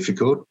little bit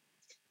difficult.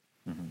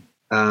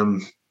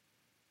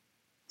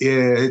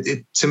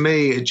 To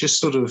me it just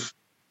sort of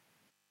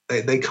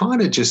they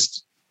kind of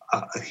just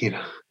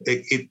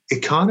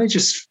it kind of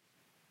just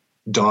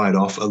died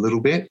off a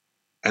little bit.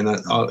 And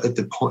at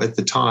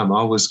the time,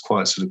 I was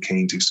quite sort of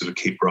keen to sort of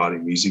keep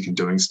writing music and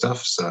doing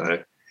stuff.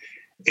 So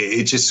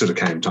it just sort of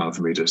came time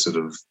for me to sort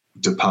of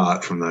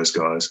depart from those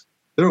guys.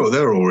 They're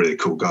all really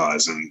cool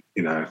guys, and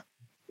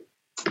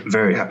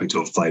very happy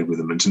to have played with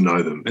them and to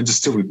know them and to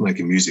still be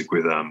making music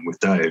with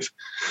Dave.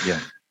 Yeah.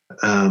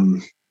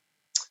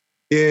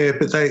 Yeah,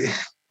 but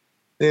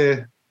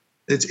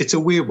it's a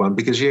weird one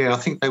because I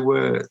think they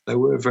were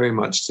very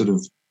much sort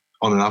of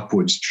on an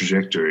upwards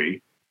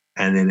trajectory,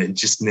 and then it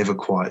just never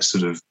quite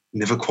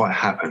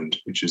happened,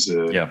 which is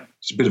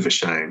it's a bit of a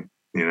shame.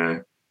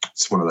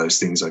 It's one of those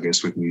things, I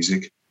guess, with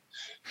music.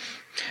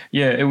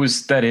 Yeah, it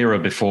was that era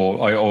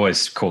before. I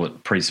always call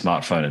it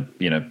pre-smartphone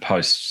and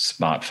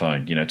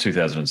post-smartphone.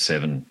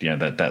 2007.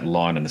 That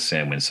line in the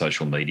sand when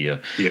social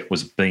media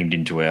was beamed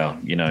into our.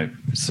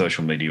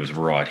 Social media was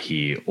right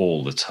here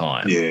all the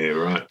time. Yeah,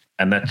 right.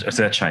 And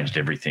that changed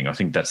everything. I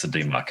think that's the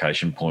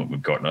demarcation point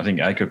we've got. And I think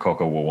Akercocke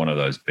were one of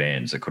those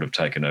bands that could have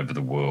taken over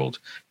the world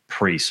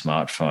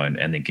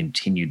pre-smartphone and then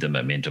continued the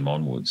momentum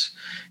onwards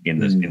in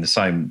the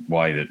same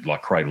way that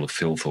like Cradle of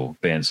Filth or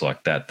bands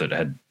like that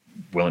had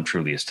well and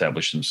truly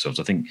established themselves.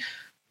 I think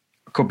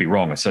I could be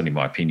wrong. It's certainly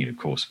my opinion, of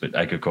course, but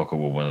Akercocke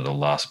were one of the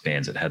last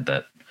bands that had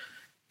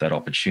that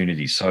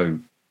opportunity. So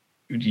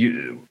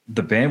the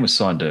band was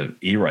signed to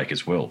Earache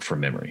as well, from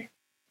memory.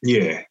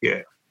 Yeah,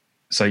 yeah.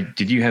 So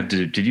did you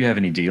have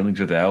any dealings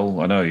with Al?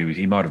 I know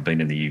he might have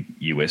been in the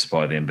US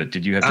by then, but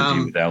did you have to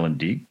deal with Al and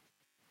Dig?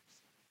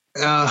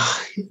 Not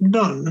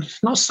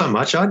so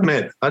much. I'd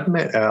met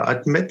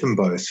them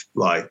both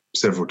like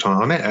several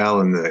times. I met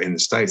Al in the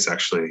States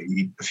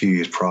actually a few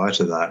years prior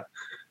to that,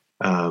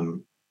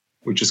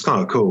 which is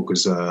kind of cool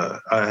because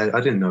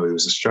I didn't know he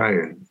was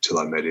Australian until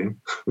I met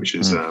him, which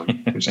is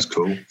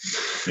cool.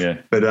 Yeah,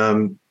 but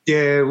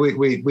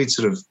we'd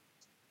sort of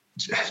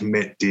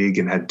met Dig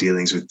and had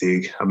dealings with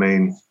Dig. I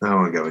mean, I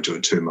don't want to go into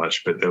it too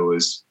much, but there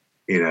was,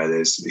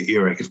 there's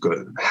Earache have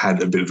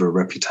had a bit of a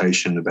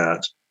reputation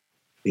about,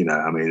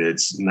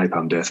 it's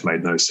Napalm Death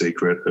made no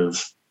secret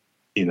of,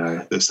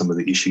 there's some of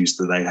the issues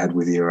that they had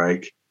with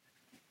Earache,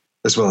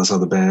 as well as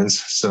other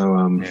bands. So,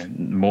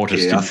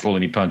 Mortis didn't pull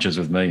any punches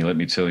with me. Let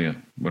me tell you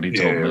what he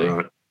told me.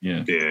 Right.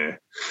 Yeah.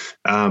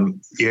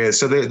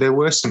 So there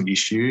were some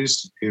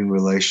issues in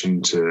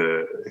relation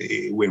to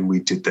when we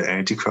did the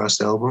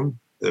Antichrist album.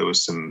 There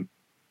was some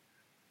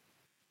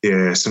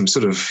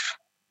sort of,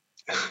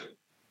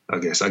 I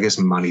guess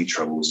money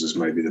troubles is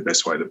maybe the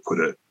best way to put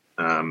it.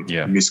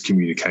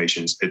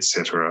 Miscommunications,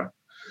 etc.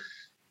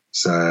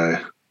 So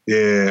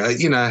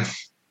it's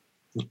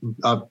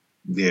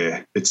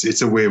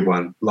a weird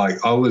one.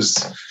 Like I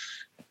wasn't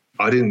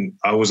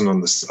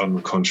on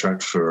the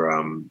contract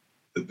for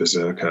the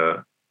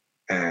Berzerker,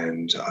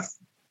 and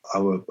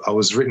I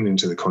was written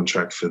into the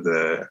contract for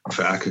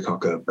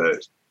Akercocke,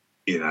 but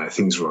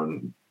things were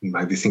on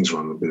a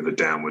bit of a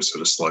downward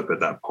sort of slope at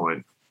that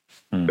point.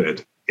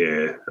 But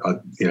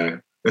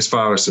as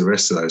far as the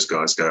rest of those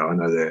guys go, I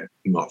know they're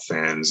not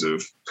fans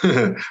of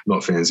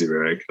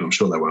Earache. I'm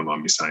sure they won't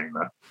mind me saying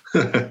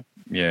that.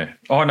 Yeah.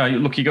 Oh no.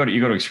 Look, you got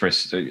to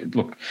express.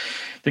 Look,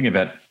 thinking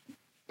about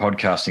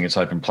podcasting, it's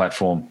open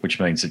platform, which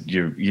means that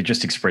you're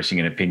just expressing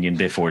an opinion.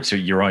 Therefore, it's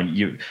your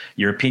own.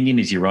 Your opinion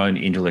is your own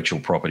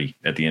intellectual property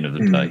at the end of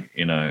the day.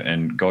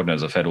 And God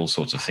knows I've had all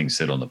sorts of things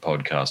said on the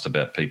podcast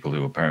about people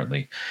who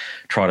apparently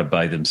try to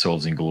bathe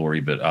themselves in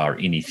glory, but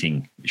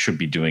should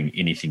be doing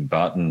anything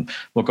but. And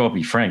look, I'll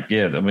be frank.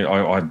 Yeah, I mean,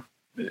 I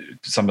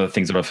some of the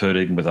things that I've heard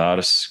even with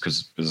artists,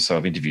 because as I say,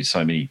 I've interviewed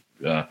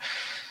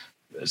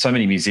so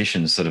many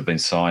musicians that have been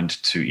signed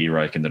to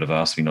Earache and that have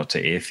asked me not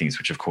to air things,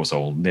 which of course I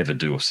will never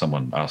do if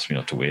someone asks me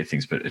not to air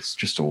things, but it's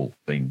just all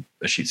been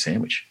a shit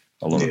sandwich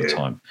a lot of the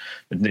time.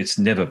 It's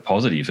never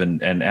positive.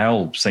 And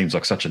Al seems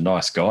like such a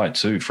nice guy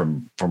too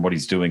from what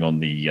he's doing on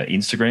the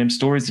Instagram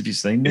stories, if you've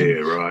seen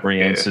them, where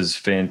he answers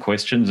fan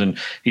questions, and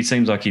he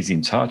seems like he's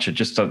in touch. It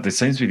just there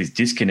seems to be this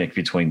disconnect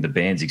between the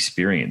band's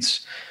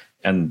experience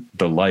and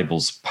the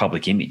label's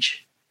public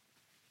image.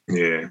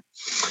 Yeah.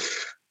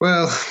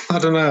 Well, I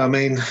don't know. I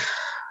mean,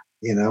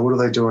 what are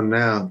they doing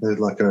now?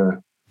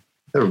 They're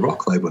a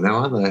rock label now,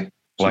 aren't they?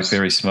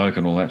 Blackberry Smoke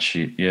and all that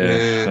shit.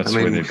 Yeah, that's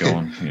where they're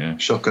going. Yeah.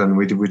 Shotgun,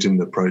 we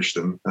didn't approach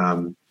them.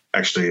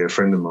 Actually, a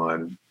friend of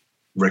mine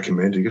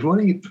recommended, he goes, why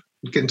don't you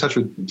get in touch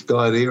with the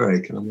guy at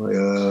Earache? And I'm like,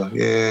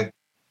 yeah,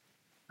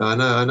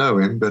 I know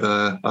him, but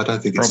I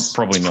don't think it's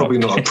probably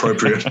not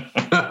appropriate.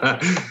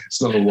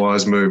 It's not a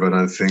wise move, I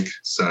don't think.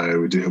 So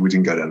we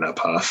didn't go down that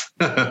path.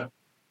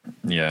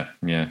 Yeah.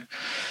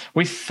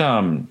 With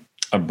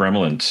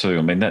Abramelin too.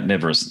 I mean, that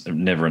never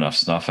enough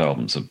snuff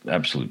albums, an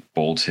absolute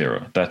ball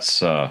terror.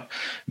 That's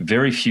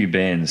very few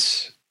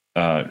bands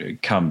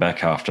come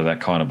back after that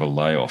kind of a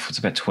layoff. It's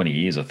about 20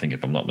 years, I think,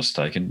 if I'm not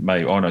mistaken.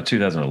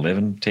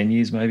 2011, 10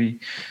 years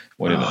maybe,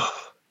 whatever.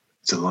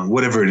 It's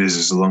whatever it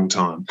is a long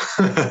time.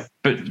 But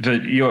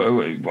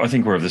I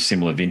think we're of the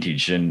similar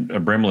vintage, and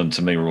Abramelin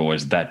to me were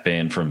always that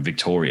band from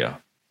Victoria.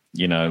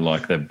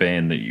 Like the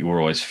band that you were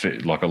always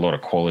fit, like a lot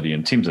of quality.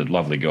 And Tim's a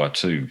lovely guy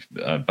too,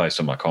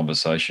 based on my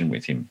conversation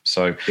with him.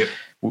 So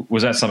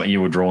was that something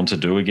you were drawn to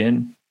do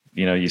again?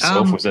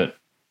 Yourself, was that?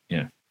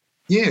 Yeah.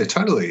 Yeah,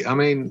 totally. I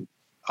mean,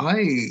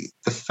 I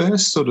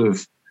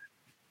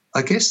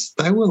guess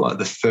they were like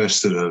the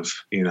first sort of,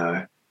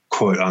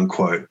 quote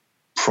unquote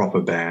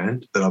proper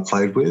band that I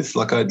played with.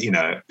 Like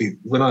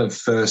when I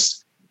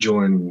first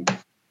joined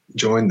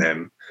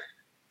them,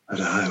 I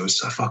don't know. It was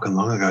so fucking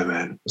long ago,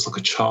 man. I was like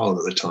a child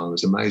at the time. It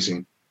was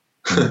amazing.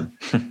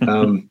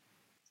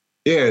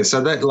 Yeah, so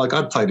that like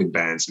I'd played in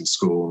bands in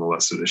school and all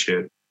that sort of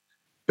shit.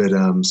 But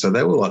so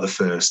they were like the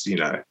first,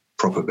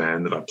 proper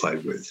band that I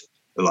played with.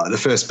 Like the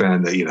first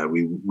band that,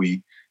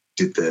 we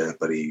did the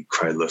bloody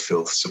Cradle of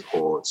Filth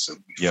supports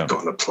and we got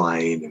on a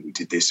plane and we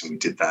did this and we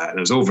did that. And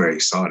it was all very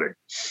exciting.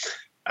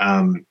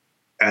 And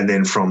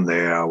then from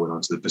there I went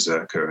on to the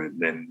Berzerker and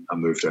then I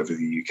moved over to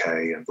the UK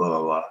and blah,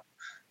 blah, blah.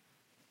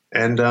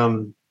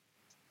 And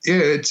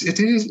it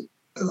is.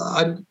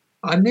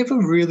 I never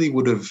really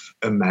would have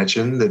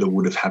imagined that it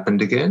would have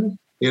happened again.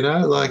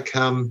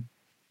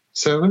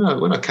 So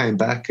when I came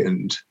back,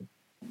 and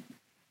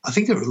I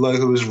think it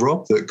was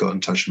Rob that got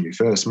in touch with me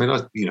first. I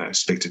mean, I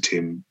speak to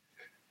Tim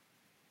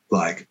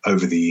like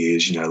over the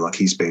years. Like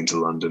he's been to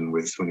London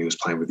when he was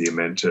playing with the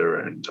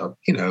Amenta, and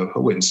I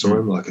went and saw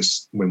him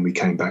when we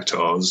came back to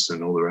Oz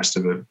and all the rest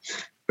of it.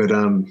 But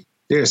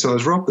so it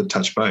was Rob that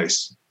touched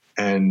base,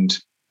 and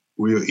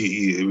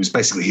it was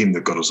basically him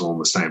that got us all in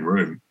the same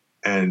room.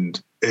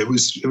 And it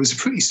was a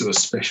pretty sort of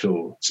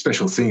special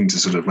thing to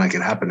sort of make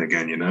it happen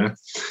again,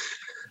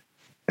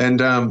 And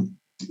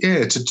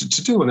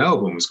to do an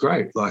album was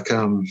great. Like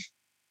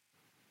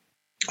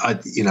I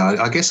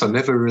guess I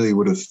never really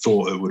would have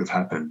thought it would have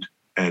happened,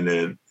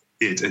 and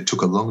it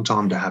took a long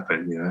time to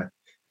happen,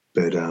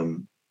 But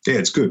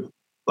it's good.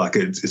 Like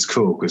it's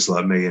cool because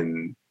like me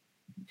and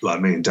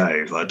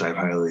Dave, like Dave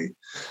Haley,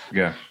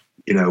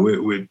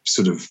 we're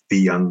sort of the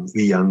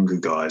younger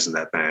guys in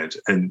that band.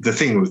 And the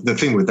thing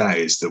with that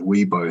is that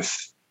we both,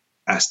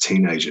 as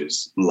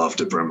teenagers, loved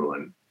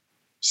Abramelin.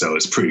 So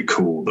it's pretty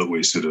cool that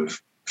we sort of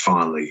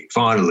finally,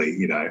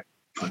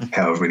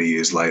 however many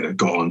years later,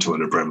 got onto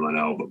an Abramelin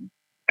album.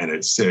 And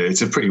it's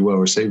a pretty well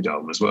received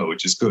album as well,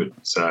 which is good.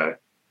 So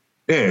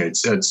yeah,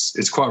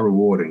 it's quite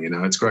rewarding.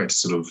 It's great to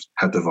sort of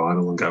have the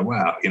vinyl and go,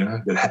 wow,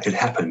 it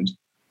happened.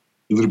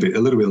 A little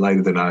bit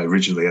later than I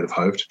originally had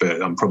hoped,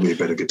 but I'm probably a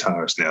better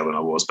guitarist now than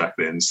I was back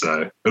then.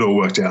 So it all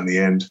worked out in the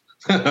end.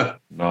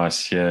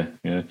 Nice, yeah.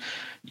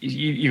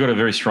 You got a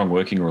very strong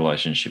working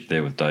relationship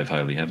there with Dave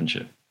Haley, haven't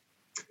you?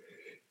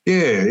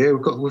 Yeah.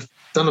 We've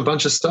done a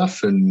bunch of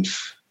stuff, and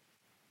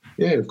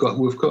we've got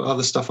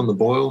other stuff on the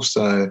boil.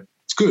 So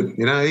it's good.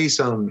 He's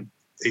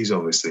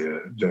obviously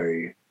a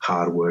very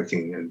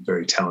hardworking and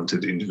very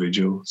talented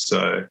individual.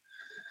 So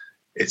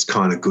it's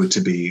kind of good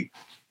to be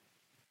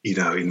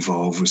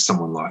involved with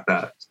someone like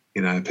that.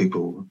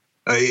 People.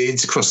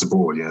 It's across the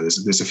board.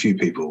 There's a few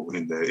people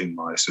in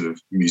my sort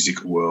of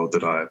music world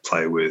that I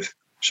play with,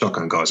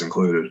 Shotgun guys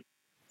included,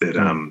 that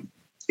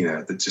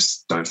that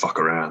just don't fuck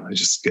around. They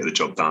just get the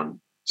job done.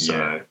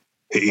 So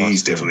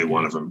he's definitely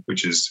one of them,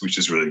 which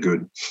is really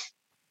good.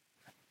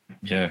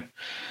 Yeah.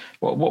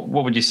 What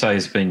would you say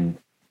has been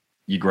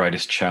your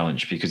greatest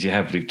challenge? Because you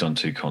have lived on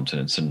 2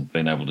 continents and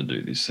been able to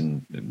do this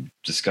and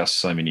discuss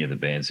so many of the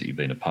bands that you've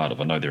been a part of.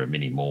 I know there are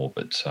many more,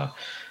 but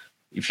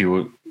if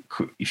you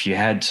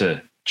had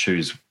to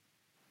choose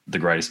the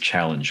greatest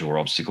challenge or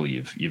obstacle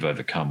you've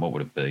overcome, what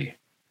would it be?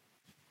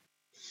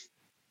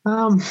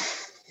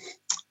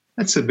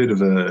 That's a bit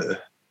of a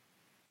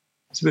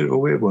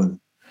weird one.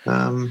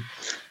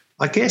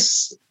 I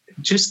guess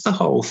just the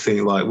whole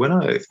thing. Like when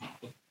I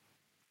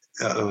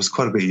was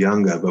quite a bit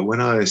younger, but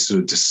when I sort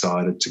of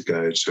decided to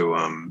go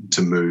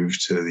to move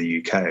to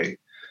the UK,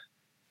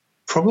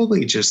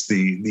 probably just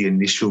the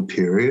initial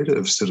period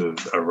of sort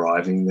of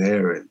arriving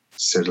there and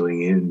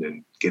settling in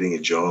and getting a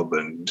job,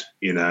 and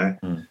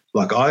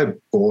like I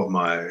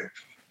bought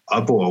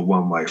a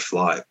one-way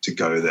flight to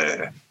go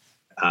there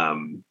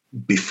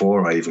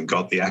before I even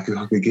got the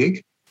Akercocke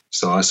gig.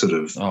 So I sort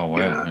of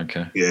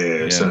okay.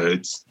 Yeah. So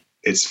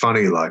it's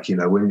funny, like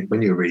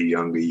when you're really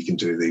younger, you can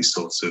do these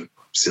sorts of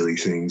silly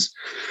things.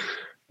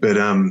 But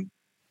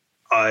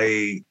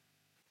I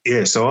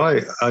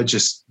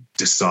just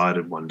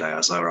decided one day, I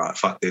was like, right,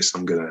 fuck this.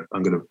 I'm gonna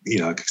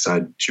because I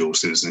had dual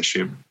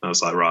citizenship. I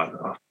was like, right,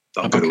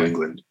 I'll go to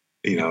England.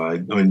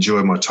 I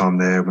enjoyed my time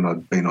there when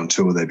I'd been on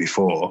tour there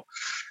before.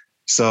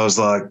 So I was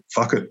like,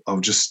 fuck it.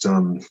 I'll just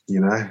I've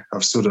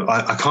sort of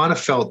I kind of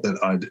felt that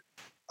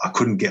I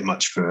couldn't get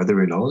much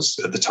further in Oz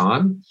at the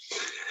time.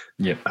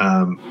 Yeah.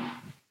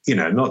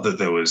 Not that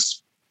there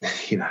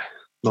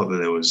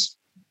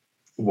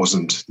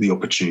wasn't the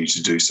opportunity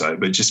to do so,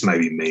 but just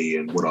maybe me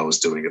and what I was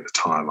doing at the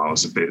time, I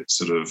was a bit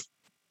stuck.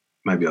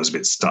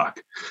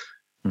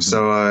 Mm-hmm.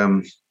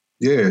 So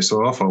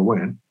so off I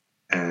went,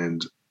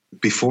 and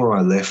before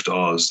I left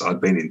Oz,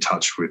 I'd been in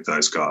touch with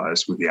those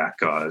guys, with the ACK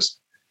guys,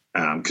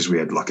 because we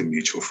had like a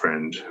mutual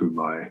friend who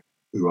I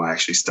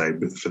actually stayed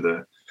with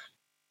for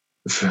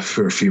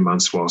a few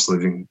months when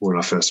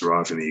I first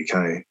arrived in the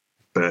UK.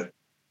 But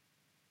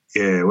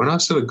yeah, when I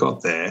sort of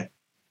got there,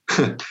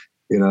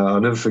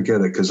 I'll never forget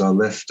it, because I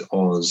left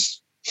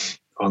Oz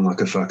on like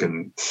a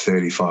fucking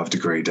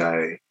 35-degree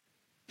day,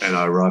 and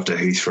I arrived at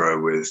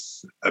Heathrow with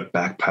a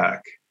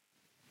backpack,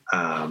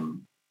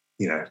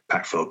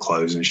 packed full of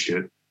clothes and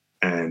shit,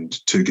 and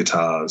 2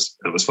 guitars.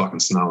 It was fucking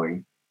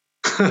snowing.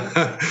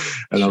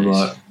 And I'm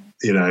like,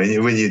 you know,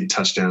 when you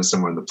touch down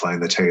somewhere on the plane,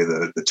 they tell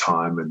you the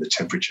time and the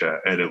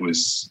temperature, and it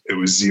was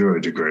 0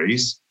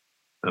 degrees.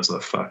 I was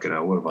like, fucking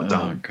hell, what have I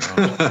done?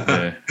 God.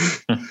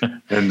 Yeah.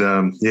 And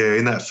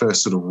in that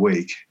first sort of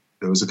week,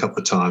 there was a couple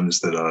of times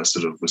that I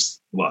sort of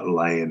was like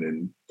laying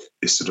in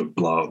this sort of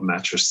blow up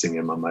mattress thing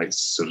in my mate's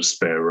sort of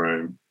spare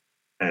room.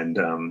 And,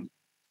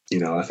 you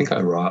know, I think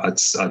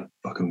I'd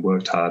fucking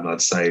worked hard and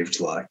I'd saved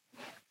like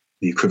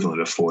the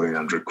equivalent of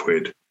 1,400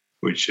 quid,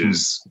 which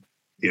is,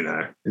 you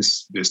know,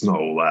 it's not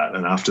all that.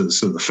 And after the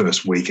sort of the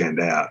first weekend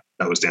out,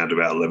 that was down to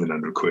about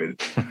 1,100 quid.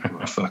 I'm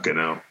like, fucking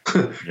hell,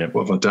 Yep.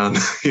 what have I done?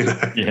 You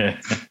know? Yeah.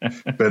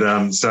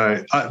 But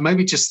so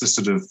maybe just the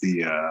sort of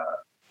the,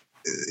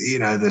 you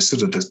know, the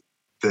sort of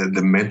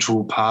the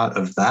mental part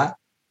of that,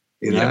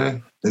 you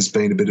know, has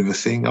been a bit of a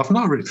thing. I've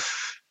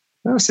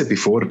said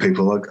before to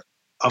people, like,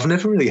 I've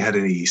never really had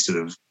any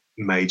sort of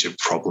major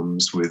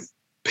problems with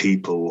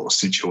people or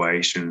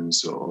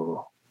situations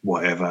or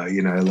whatever,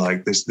 you know,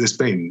 like there's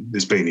been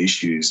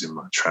issues in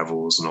my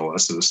travels and all that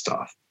sort of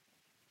stuff.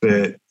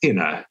 But, you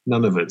know,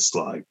 none of it's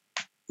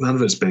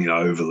been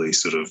overly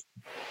sort of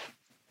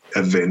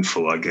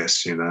eventful, I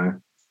guess, you know.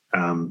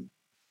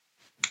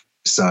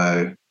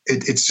 So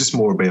it's just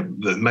more about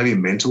maybe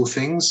mental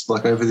things,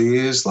 like over the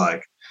years,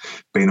 like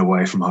being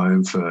away from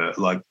home for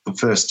like the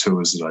first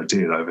tours that I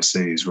did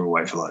overseas were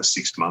away for like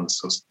 6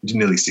 months or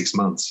nearly 6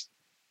 months.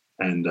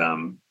 And,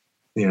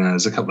 you know,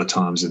 there's a couple of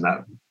times in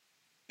that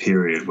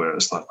period where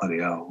it's like, bloody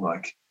hell,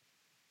 like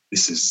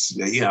this is,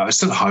 you know, it's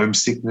sort of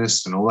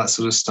homesickness and all that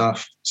sort of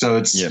stuff. So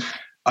it's,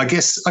 I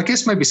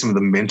guess maybe some of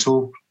the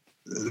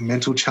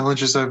mental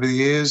challenges over the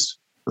years,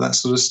 that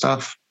sort of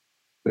stuff.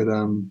 But,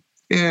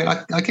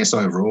 yeah, I guess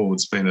overall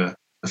it's been a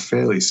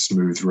fairly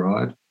smooth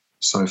ride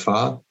so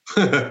far.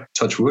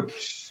 Touch wood.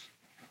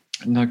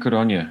 No, good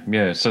on you.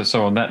 Yeah.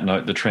 So on that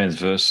note, the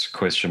transverse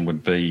question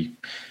would be: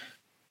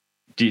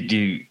 Do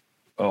you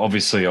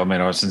obviously? I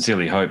mean, I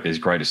sincerely hope there's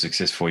greater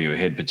success for you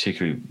ahead,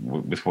 particularly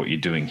with what you're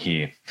doing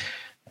here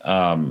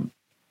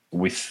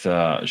with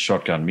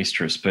Shotgun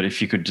Mistress. But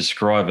if you could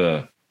describe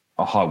a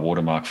high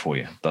watermark for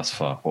you thus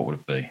far, what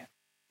would it be?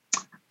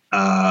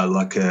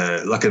 Like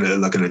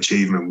an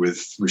achievement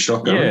with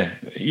Shotgun.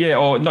 Yeah,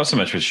 or not so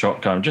much with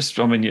Shotgun. Just,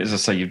 I mean, as I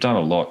say, you've done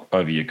a lot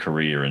over your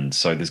career, and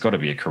so there's got to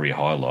be a career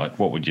highlight.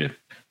 What do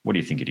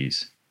you think it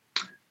is?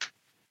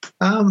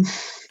 I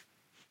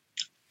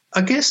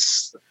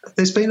guess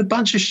there's been a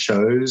bunch of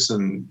shows,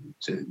 and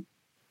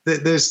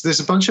there's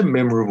a bunch of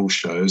memorable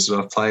shows that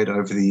I've played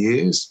over the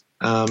years.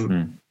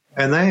 And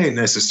they ain't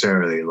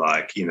necessarily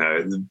like, you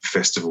know, the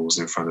festivals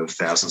in front of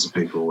thousands of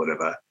people or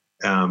whatever.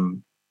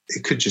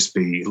 It could just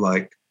be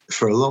like,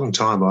 for a long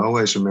time, I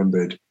always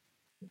remembered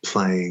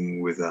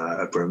playing with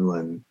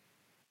Abramelin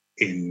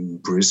in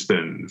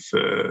Brisbane for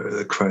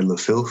the Cradle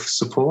of Filth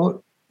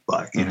support.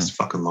 Like, it's a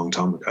fucking long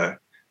time ago.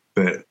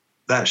 But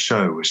that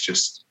show was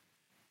just,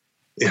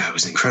 yeah, it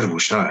was an incredible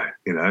show,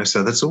 you know,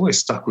 so that's always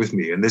stuck with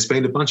me. And there's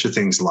been a bunch of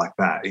things like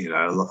that, you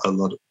know,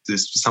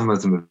 some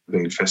of them have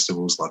been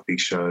festivals, like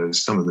big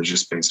shows. Some of them have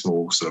just been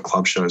small sort of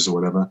club shows or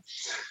whatever.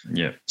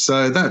 Yeah.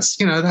 So that's,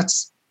 you know,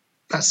 that's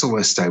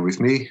always stayed with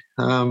me.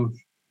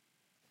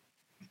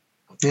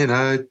 You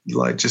know,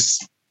 like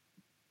just,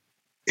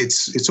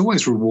 it's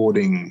always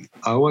rewarding.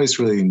 I always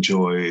really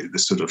enjoy the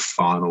sort of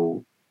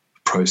final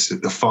process,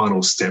 the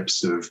final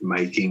steps of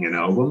making an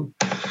album.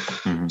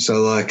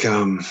 So like,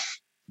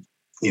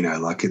 you know,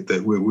 like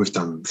we've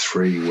done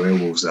 3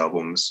 Werewolves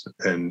albums,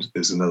 and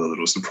there's another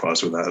little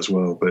surprise with that as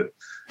well. But,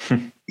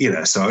 you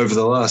know, so over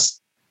the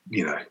last,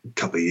 you know,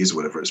 couple of years,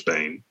 whatever it's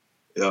been,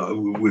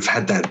 we've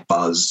had that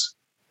buzz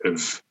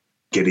of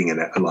getting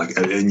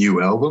a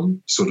new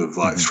album sort of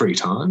like 3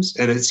 times.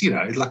 And it's, you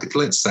know, like,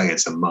 let's say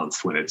it's a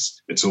month when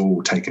it's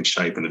all taken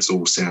shape and it's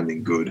all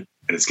sounding good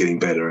and it's getting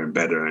better and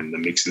better and the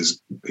mix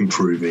is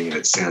improving and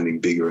it's sounding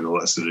bigger and all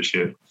that sort of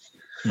shit.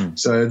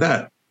 So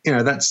that, you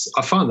know,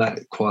 I find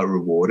that quite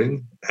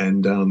rewarding.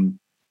 And,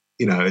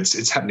 you know,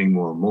 it's happening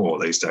more and more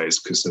these days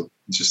because they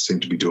just seem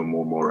to be doing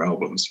more and more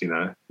albums, you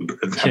know.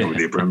 It happened with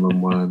the Abramelin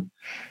one,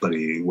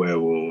 bloody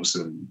Werewolves,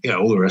 and, you know,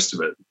 all the rest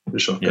of it, the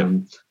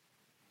Shotgun.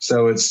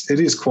 So it's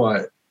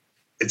quite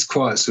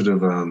sort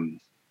of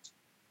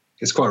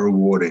it's quite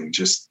rewarding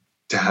just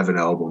to have an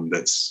album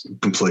that's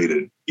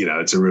completed. You know,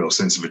 it's a real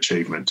sense of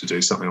achievement to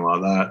do something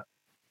like that.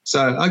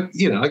 So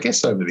I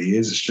guess over the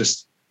years it's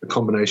just a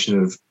combination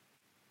of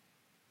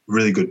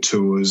really good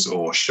tours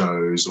or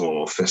shows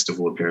or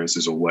festival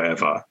appearances or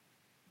whatever,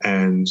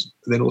 and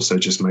then also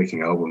just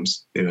making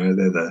albums. You know,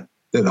 they're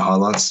the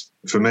highlights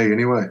for me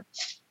anyway.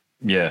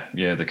 Yeah,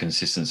 the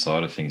consistent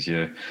side of things.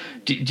 Yeah.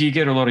 Do you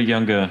get a lot of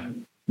younger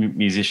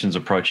musicians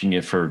approaching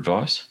you for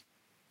advice?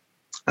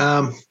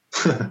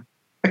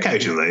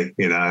 Occasionally,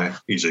 you know,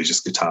 usually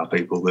just guitar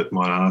people that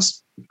might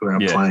ask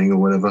about playing or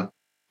whatever.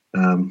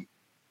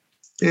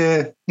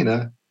 Yeah, you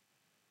know,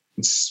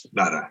 it's,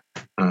 I don't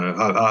know.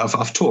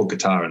 I've taught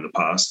guitar in the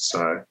past,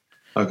 so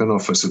I can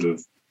offer sort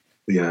of,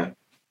 you know,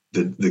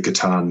 the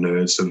guitar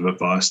nerd sort of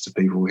advice to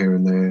people here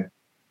and there.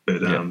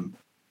 But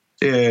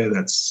yeah,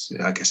 that's,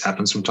 I guess,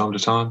 happens from time to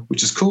time,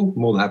 which is cool.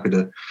 More than happy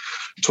to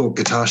talk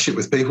guitar shit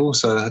with people,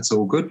 so that's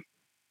all good.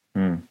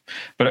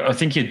 But I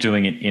think you're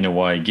doing it in a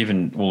way,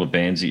 given all the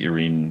bands that you're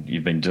in,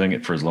 you've been doing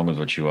it for as long as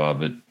what you are,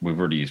 but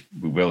we've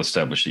well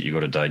established that you've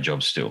got a day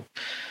job still.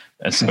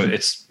 And so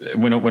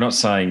we're not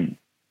saying,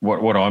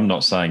 what I'm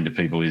not saying to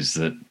people is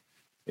that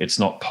it's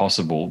not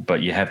possible,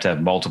 but you have to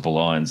have multiple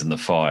irons in the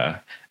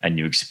fire and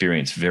you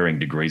experience varying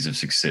degrees of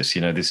success.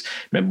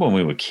 Remember when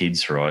we were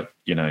kids, right?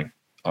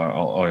 I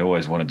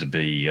always wanted to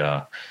be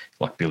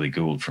like Billy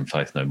Gould from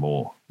Faith No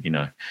More,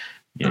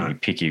 you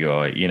pick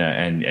your guy,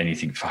 and you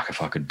think, fuck,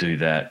 if I could do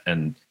that.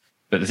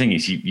 But the thing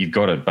is, you've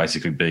got to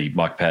basically be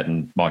Mike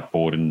Patton, Mike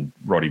Borden,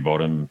 Roddy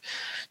Bottom,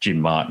 Jim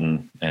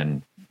Martin,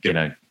 and,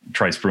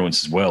 Trace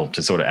Bruins as well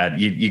to sort of add.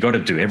 You got to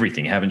do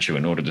everything, haven't you,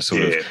 in order to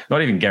sort of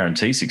not even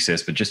guarantee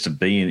success, but just to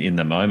be in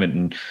the moment.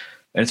 And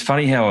it's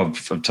funny how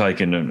I've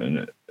taken,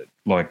 and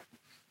like,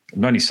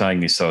 I'm only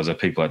saying this so as a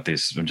people like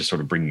this, I'm just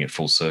sort of bringing it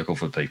full circle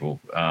for people.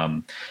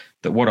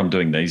 That what I'm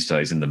doing these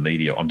days in the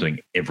media, I'm doing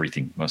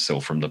everything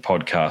myself, from the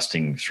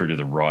podcasting through to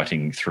the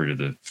writing, through to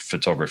the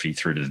photography,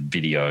 through to the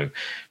video,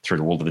 through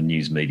to all of the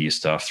news media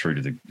stuff,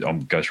 through to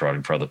I'm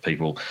ghostwriting for other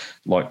people.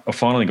 Like, I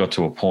finally got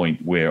to a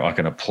point where I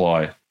can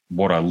apply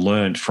what I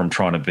learned from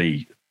trying to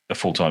be a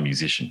full-time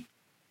musician.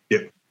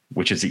 Yep.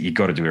 Which is that you've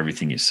got to do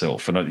everything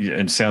yourself. And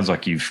it sounds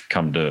like you've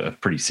come to a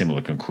pretty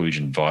similar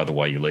conclusion via the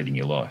way you're leading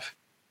your life.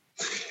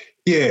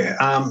 Yeah.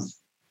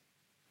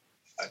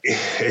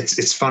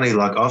 It's funny,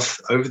 like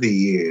over the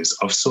years,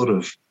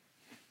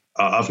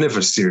 I've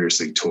never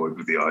seriously toyed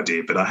with the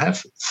idea, but I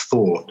have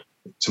thought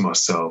to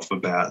myself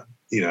about,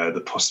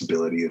 the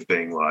possibility of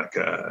being like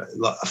a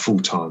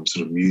full-time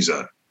sort of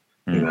muser,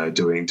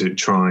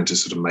 trying to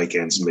sort of make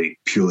ends meet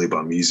purely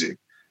by music.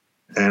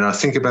 And I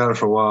think about it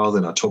for a while,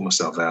 then I talk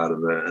myself out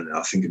of it, and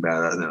I think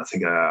about it, and then I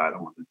think, I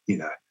don't want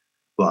to,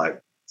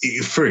 like,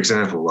 for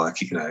example, like,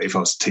 if I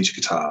was to teach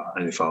guitar,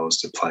 and if I was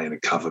to play in a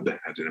cover band,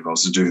 and if I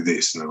was to do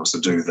this and I was to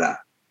do that,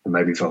 and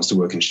maybe if I was to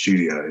work in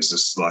studios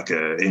as like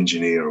an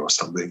engineer or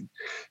something,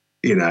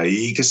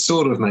 you could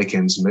sort of make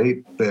ends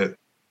meet. But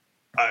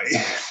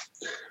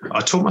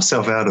I taught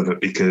myself out of it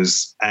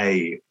because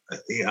I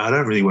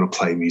don't really want to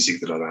play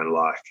music that I don't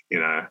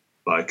like.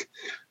 Like,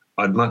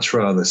 I'd much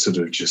rather sort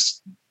of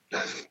just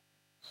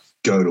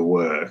go to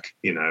work,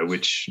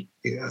 which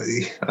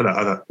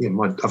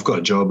I've got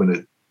a job and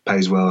it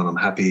pays well and I'm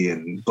happy,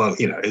 and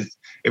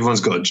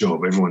everyone's got a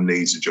job. Everyone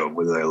needs a job,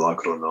 whether they like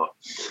it or not.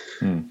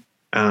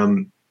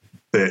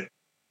 But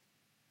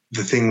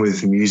the thing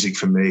with music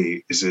for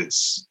me is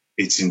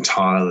it's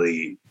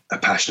entirely a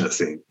passionate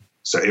thing.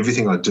 So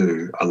everything I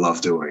do, I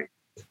love doing.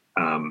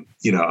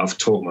 I've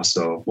taught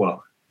myself,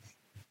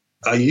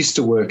 I used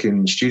to work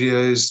in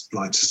studios,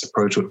 like just a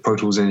Pro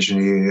Tools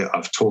engineer.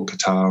 I've taught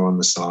guitar on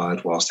the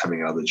side whilst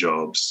having other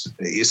jobs.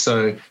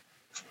 So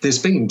there's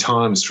been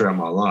times throughout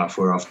my life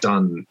where I've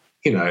done,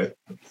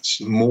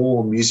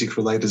 more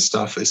music-related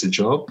stuff as a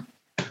job.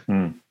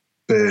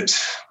 But,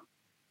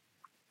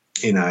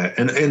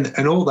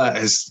 and all that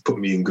has put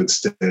me in good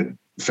stead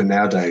for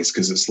nowadays,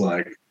 because it's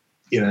like,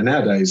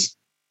 nowadays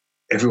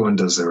everyone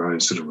does their own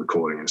sort of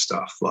recording and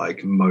stuff.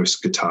 Like,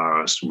 most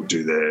guitarists will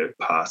do their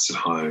parts at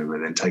home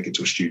and then take it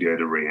to a studio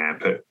to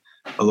reamp it.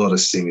 A lot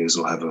of singers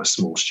will have a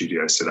small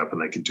studio set up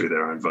and they can do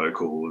their own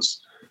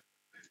vocals.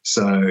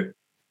 So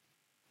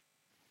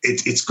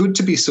it's good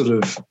to be sort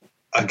of,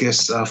 I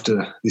guess,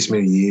 after this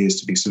many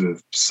years, to be sort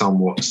of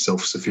somewhat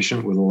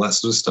self-sufficient with all that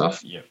sort of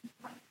stuff. Yeah.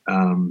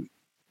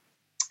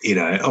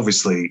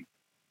 Obviously,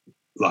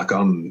 like,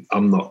 I'm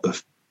not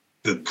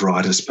the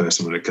brightest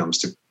person when it comes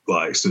to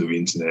like sort of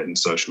internet and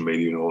social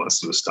media and all that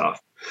sort of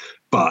stuff.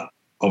 But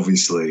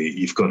obviously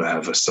you've got to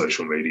have a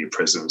social media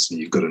presence, and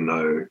you've got to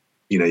know,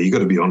 you've got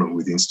to be on it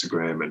with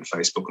Instagram and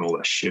Facebook and all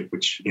that shit,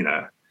 which,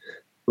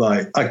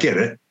 like, I get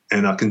it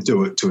and I can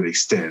do it to an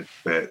extent,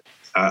 but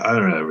I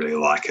don't really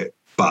like it.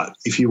 But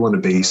if you want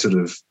to be sort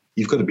of,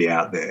 you've got to be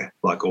out there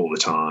like all the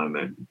time,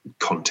 and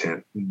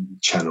content and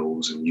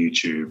channels and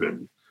YouTube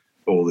and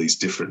all these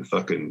different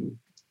fucking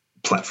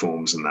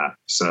platforms and that.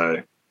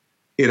 So,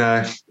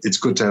 it's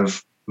good to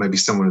have maybe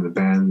someone in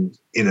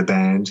a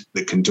band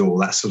that can do all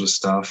that sort of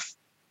stuff.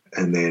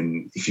 And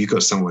then if you've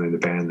got someone in the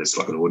band that's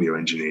like an audio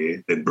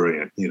engineer, then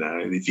brilliant.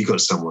 And if you've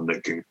got someone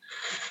that can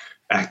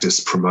act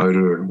as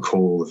promoter and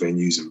call the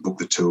venues and book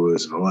the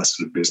tours and all that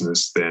sort of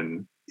business,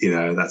 then,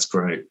 that's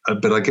great.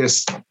 But I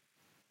guess,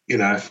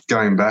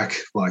 going back,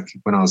 like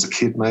when I was a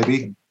kid,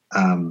 maybe,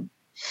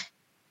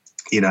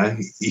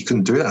 you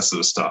couldn't do that sort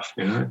of stuff.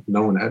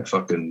 No one had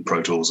fucking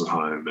Pro Tools at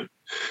home,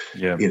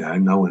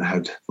 and no one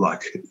had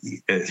like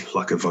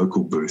a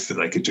vocal booth that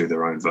they could do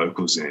their own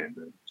vocals in.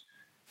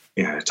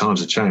 And,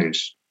 times have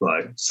changed,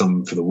 like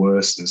some for the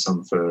worse and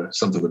some for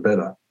the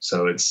better.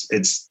 So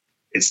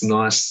it's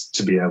nice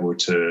to be able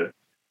to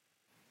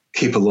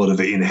keep a lot of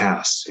it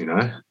in-house,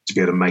 to be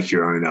able to make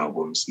your own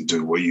albums and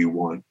do what you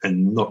want,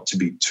 and not to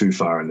be too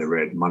far in the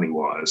red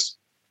money-wise.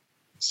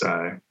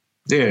 So,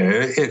 yeah,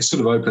 it sort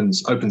of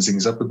opens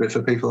things up a bit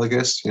for people, I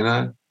guess, which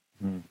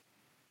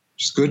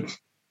is good.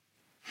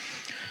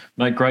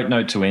 Mate, great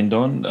note to end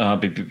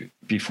on.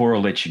 Before I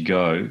let you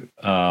go,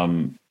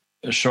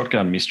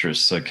 Shotgun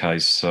Mistress. Okay,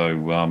 so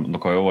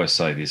look, I always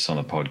say this on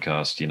the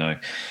podcast.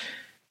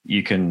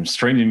 You can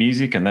stream the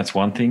music, and that's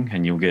one thing,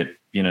 and you'll get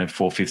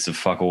 4/5 of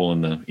fuck all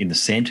in the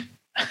cent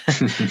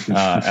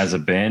as a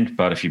band.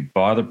 But if you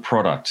buy the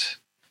product,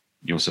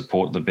 you'll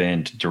support the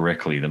band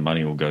directly. The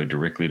money will go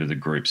directly to the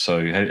group.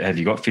 So have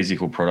you got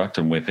physical product,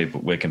 and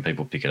where can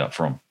people pick it up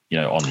from?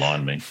 Online,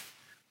 I mean.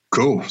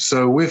 Cool.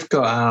 So we've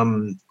got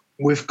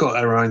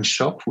our own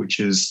shop, which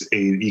is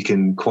you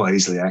can quite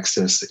easily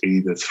access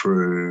either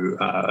through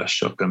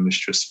Shotgun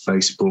Mistress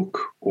Facebook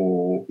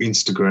or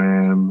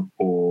Instagram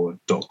or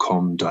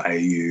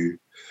 .com.au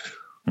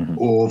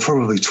or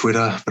probably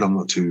Twitter, but I'm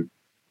not too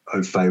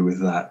au fait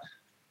with that.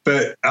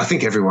 But I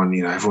think everyone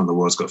in the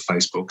world's got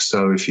Facebook.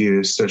 So if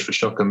you search for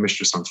Shotgun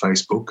Mistress on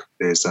Facebook,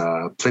 there's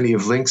plenty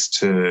of links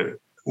to.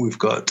 We've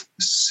got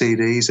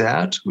CDs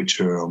out,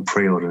 which are on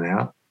pre-order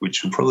now,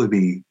 which will probably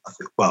be,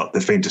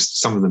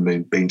 some of them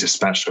have been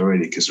dispatched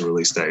already because the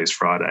release day is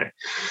Friday.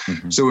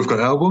 Mm-hmm. So we've got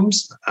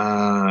albums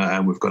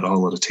and we've got a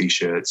whole lot of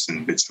T-shirts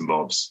and bits and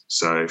bobs.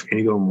 So if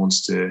anyone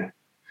wants to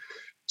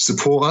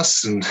support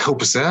us and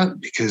help us out,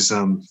 because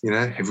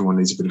everyone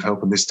needs a bit of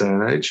help in this day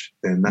and age,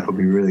 then that would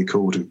be really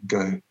cool to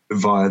go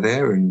via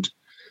there and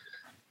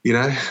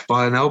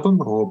buy an album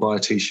or buy a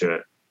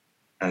T-shirt,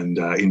 and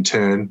in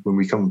turn, when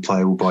we come and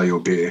play, we'll buy you a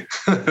beer.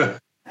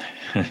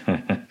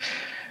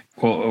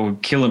 Well,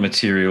 killer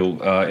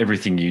material.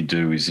 Everything you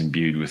do is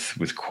imbued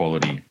with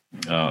quality,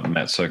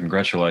 Matt. So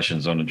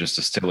congratulations on just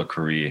a stellar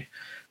career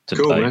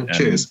today. Cool, man.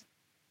 Cheers.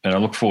 And I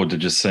look forward to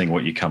just seeing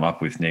what you come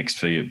up with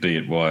next, be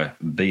it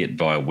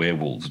via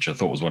Werewolves, which I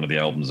thought was one of the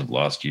albums of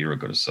last year, I've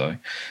got to say.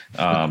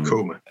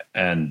 Cool, man.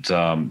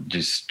 And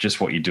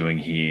just what you're doing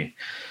here,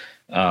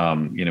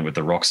 with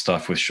the rock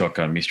stuff with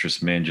Shotgun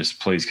Mistress, man, just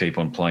please keep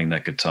on playing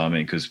that guitar,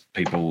 man, because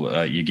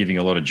people, you're giving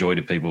a lot of joy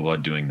to people by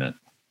doing that.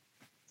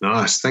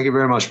 Nice. Thank you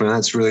very much, man.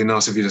 That's really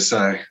nice of you to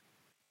say.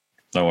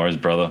 No worries,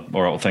 brother.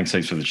 All right, well, thanks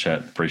heaps for the chat.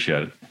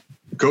 Appreciate it.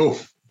 Cool.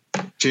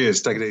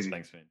 Cheers. Take it easy.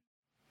 Thanks, man.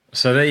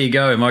 So there you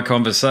go, my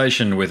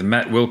conversation with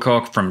Matt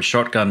Wilcock from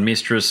Shotgun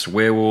Mistress,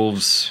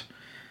 Werewolves,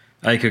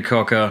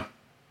 Akercocke,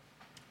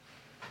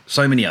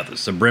 so many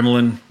others,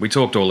 Abramelin. We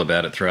talked all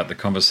about it throughout the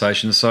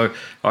conversation, so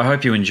I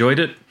hope you enjoyed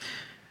it,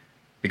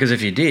 because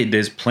if you did,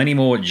 there's plenty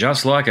more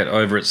just like it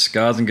over at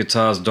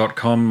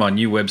scarsandguitars.com. My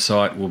new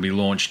website will be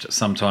launched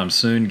sometime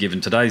soon,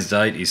 given today's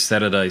date is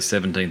Saturday,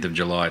 17th of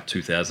July,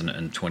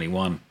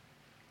 2021.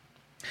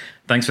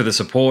 Thanks for the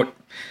support.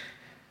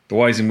 The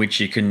ways in which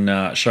you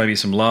can show me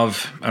some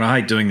love. And I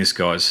hate doing this,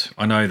 guys.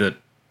 I know that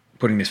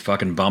putting this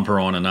fucking bumper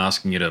on and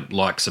asking you to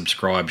like,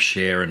 subscribe,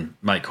 share, and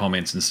make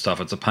comments and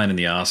stuff, it's a pain in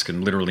the ass,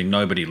 and literally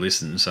nobody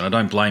listens. And I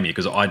don't blame you,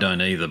 because I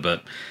don't either.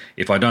 But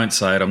if I don't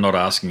say it, I'm not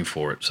asking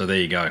for it. So there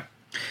you go.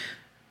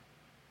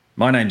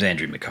 My name's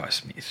Andrew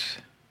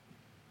Mackay-Smith,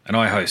 and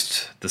I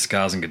host the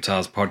Scars and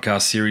Guitars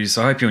podcast series.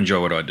 I hope you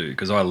enjoy what I do,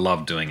 because I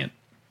love doing it.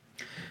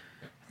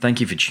 Thank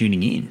you for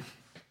tuning in.